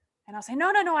 And I'll say,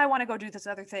 no, I want to go do this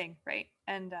other thing. Right.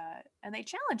 And they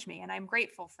challenge me, and I'm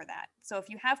grateful for that. So if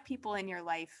you have people in your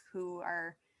life who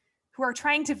are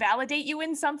trying to validate you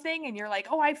in something and you're like,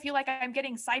 oh, I feel like I'm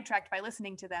getting sidetracked by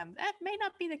listening to them, that may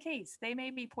not be the case. They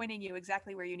may be pointing you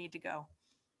exactly where you need to go.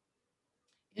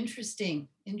 Interesting.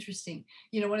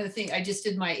 One of the things, I just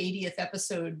did my 80th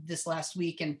episode this last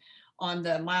week, and on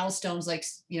the milestones, like,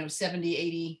 70,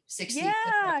 80, 60.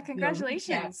 Yeah,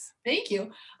 congratulations. Thank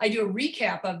you. I do a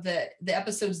recap of the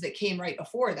episodes that came right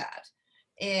before that.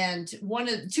 And one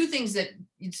of the two things that,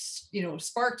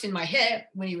 sparked in my head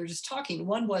when you were just talking,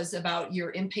 one was about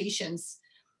your impatience.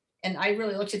 And I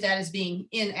really looked at that as being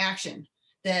in action.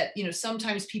 That,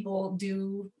 sometimes people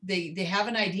they have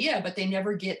an idea, but they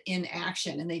never get in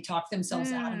action, and they talk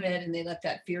themselves out of it, and they let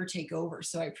that fear take over.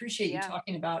 So I appreciate you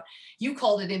talking about, you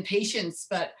called it impatience,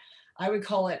 but I would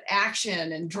call it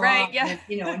action and drive, right, yeah.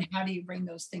 and, and how do you bring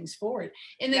those things forward?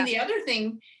 And then the other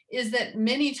thing is that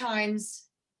many times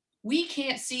we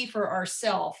can't see for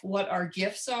ourselves what our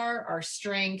gifts are, our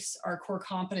strengths, our core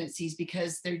competencies,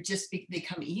 because they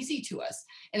come easy to us.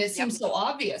 And it seems so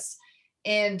obvious.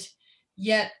 And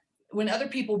yet when other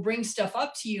people bring stuff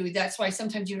up to you, that's why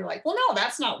sometimes you're like, well, no,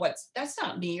 that's not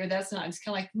me, or that's not, it's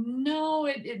kind of like, no,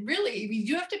 it really, you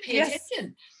do have to pay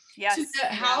attention to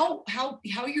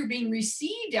how you're being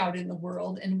received out in the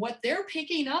world and what they're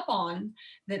picking up on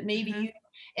that maybe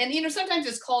and sometimes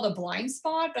it's called a blind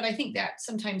spot, but I think that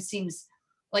sometimes seems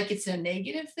like it's a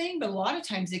negative thing, but a lot of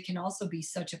times it can also be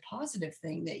such a positive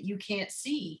thing that you can't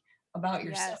see about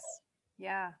yourself.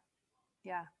 Yeah.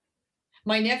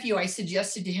 My nephew, I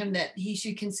suggested to him that he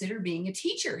should consider being a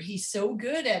teacher. He's so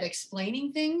good at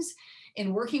explaining things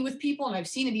and working with people. And I've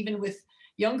seen it even with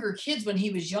younger kids when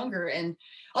he was younger, and,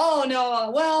 oh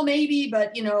no, well, maybe,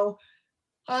 but,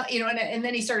 and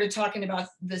then he started talking about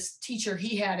this teacher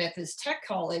he had at this tech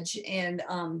college. And,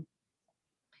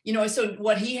 so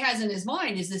what he has in his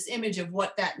mind is this image of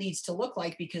what that needs to look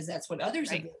like, because that's what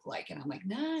others would look like. And I'm like,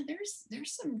 nah, there's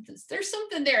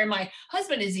something there. And my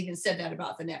husband has even said that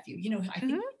about the nephew. I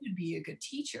think he would be a good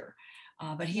teacher,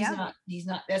 but he's not.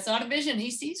 That's not a vision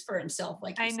he sees for himself.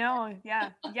 Like I know, yeah,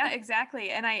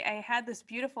 exactly. And I had this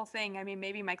beautiful thing. I mean,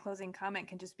 maybe my closing comment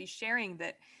can just be sharing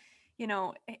that,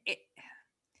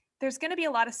 there's going to be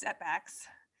a lot of setbacks,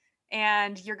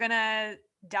 and you're going to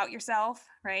doubt yourself,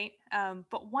 right?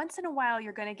 But once in a while,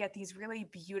 you're going to get these really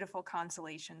beautiful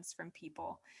consolations from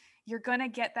people. You're going to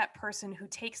get that person who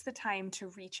takes the time to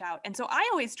reach out. And so I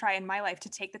always try in my life to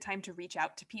take the time to reach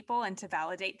out to people and to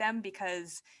validate them,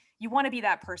 because you want to be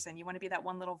that person. You want to be that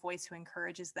one little voice who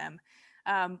encourages them.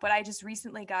 But I just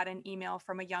recently got an email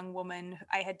from a young woman.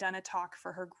 I had done a talk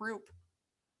for her group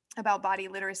about body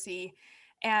literacy.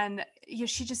 And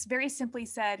she just very simply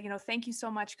said, thank you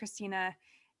so much, Christina.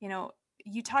 You know,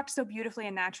 you talked so beautifully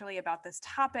and naturally about this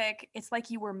topic. It's like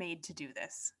you were made to do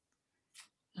this.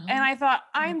 And I thought,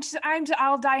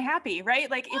 I'll die happy,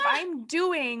 right? Like if I'm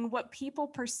doing what people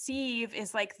perceive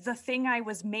is like the thing I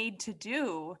was made to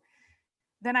do,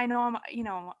 then I know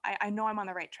I know I'm on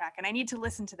the right track, and I need to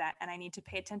listen to that, and I need to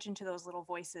pay attention to those little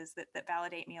voices that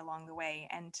validate me along the way,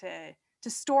 and to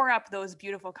store up those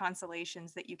beautiful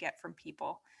consolations that you get from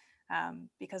people,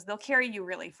 because they'll carry you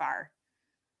really far.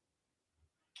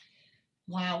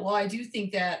 Wow. Well, I do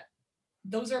think that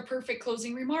those are perfect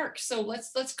closing remarks. So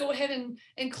let's go ahead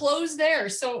and close there.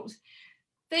 So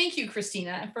thank you,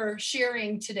 Christina, for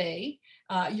sharing today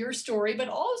your story, but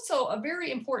also a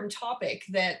very important topic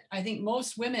that I think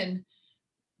most women,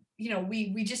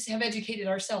 we just have educated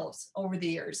ourselves over the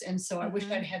years. And so I wish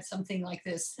I'd had something like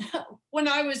this when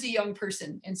I was a young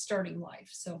person and starting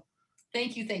life. So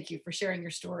thank you for sharing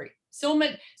your story. So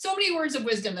many words of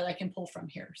wisdom that I can pull from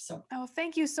here. So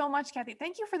thank you so much, Kathy.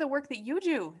 Thank you for the work that you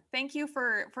do. Thank you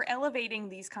for elevating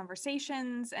these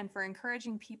conversations and for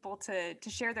encouraging people to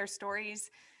share their stories.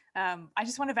 I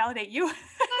just want to validate you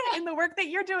in the work that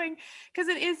you're doing, because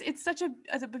it's such a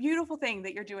beautiful thing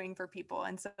that you're doing for people.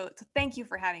 And so thank you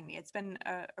for having me. It's been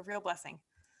a real blessing.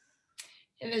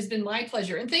 It has been my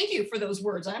pleasure. And thank you for those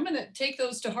words. I'm going to take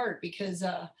those to heart, because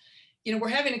we're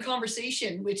having a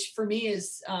conversation, which for me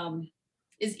is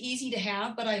easy to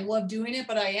have, but I love doing it.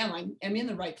 But I'm in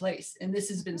the right place, and this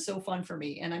has been so fun for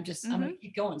me. And I'm going to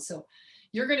keep going. So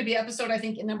you're going to be episode, I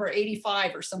think, number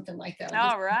 85 or something like that.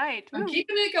 All right. I'm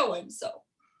keeping it going. So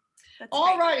that's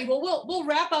all righty. Well, we'll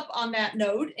wrap up on that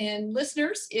note. And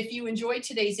listeners, if you enjoyed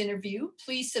today's interview,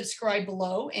 please subscribe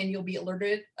below, and you'll be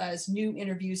alerted as new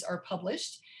interviews are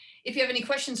published. If you have any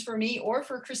questions for me or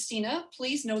for Christina,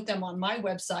 please note them on my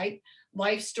website,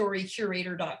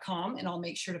 lifestorycurator.com, and I'll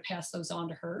make sure to pass those on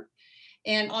to her.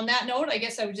 And on that note, I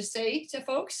guess I would just say to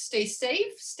folks, stay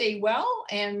safe, stay well,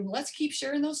 and let's keep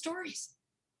sharing those stories.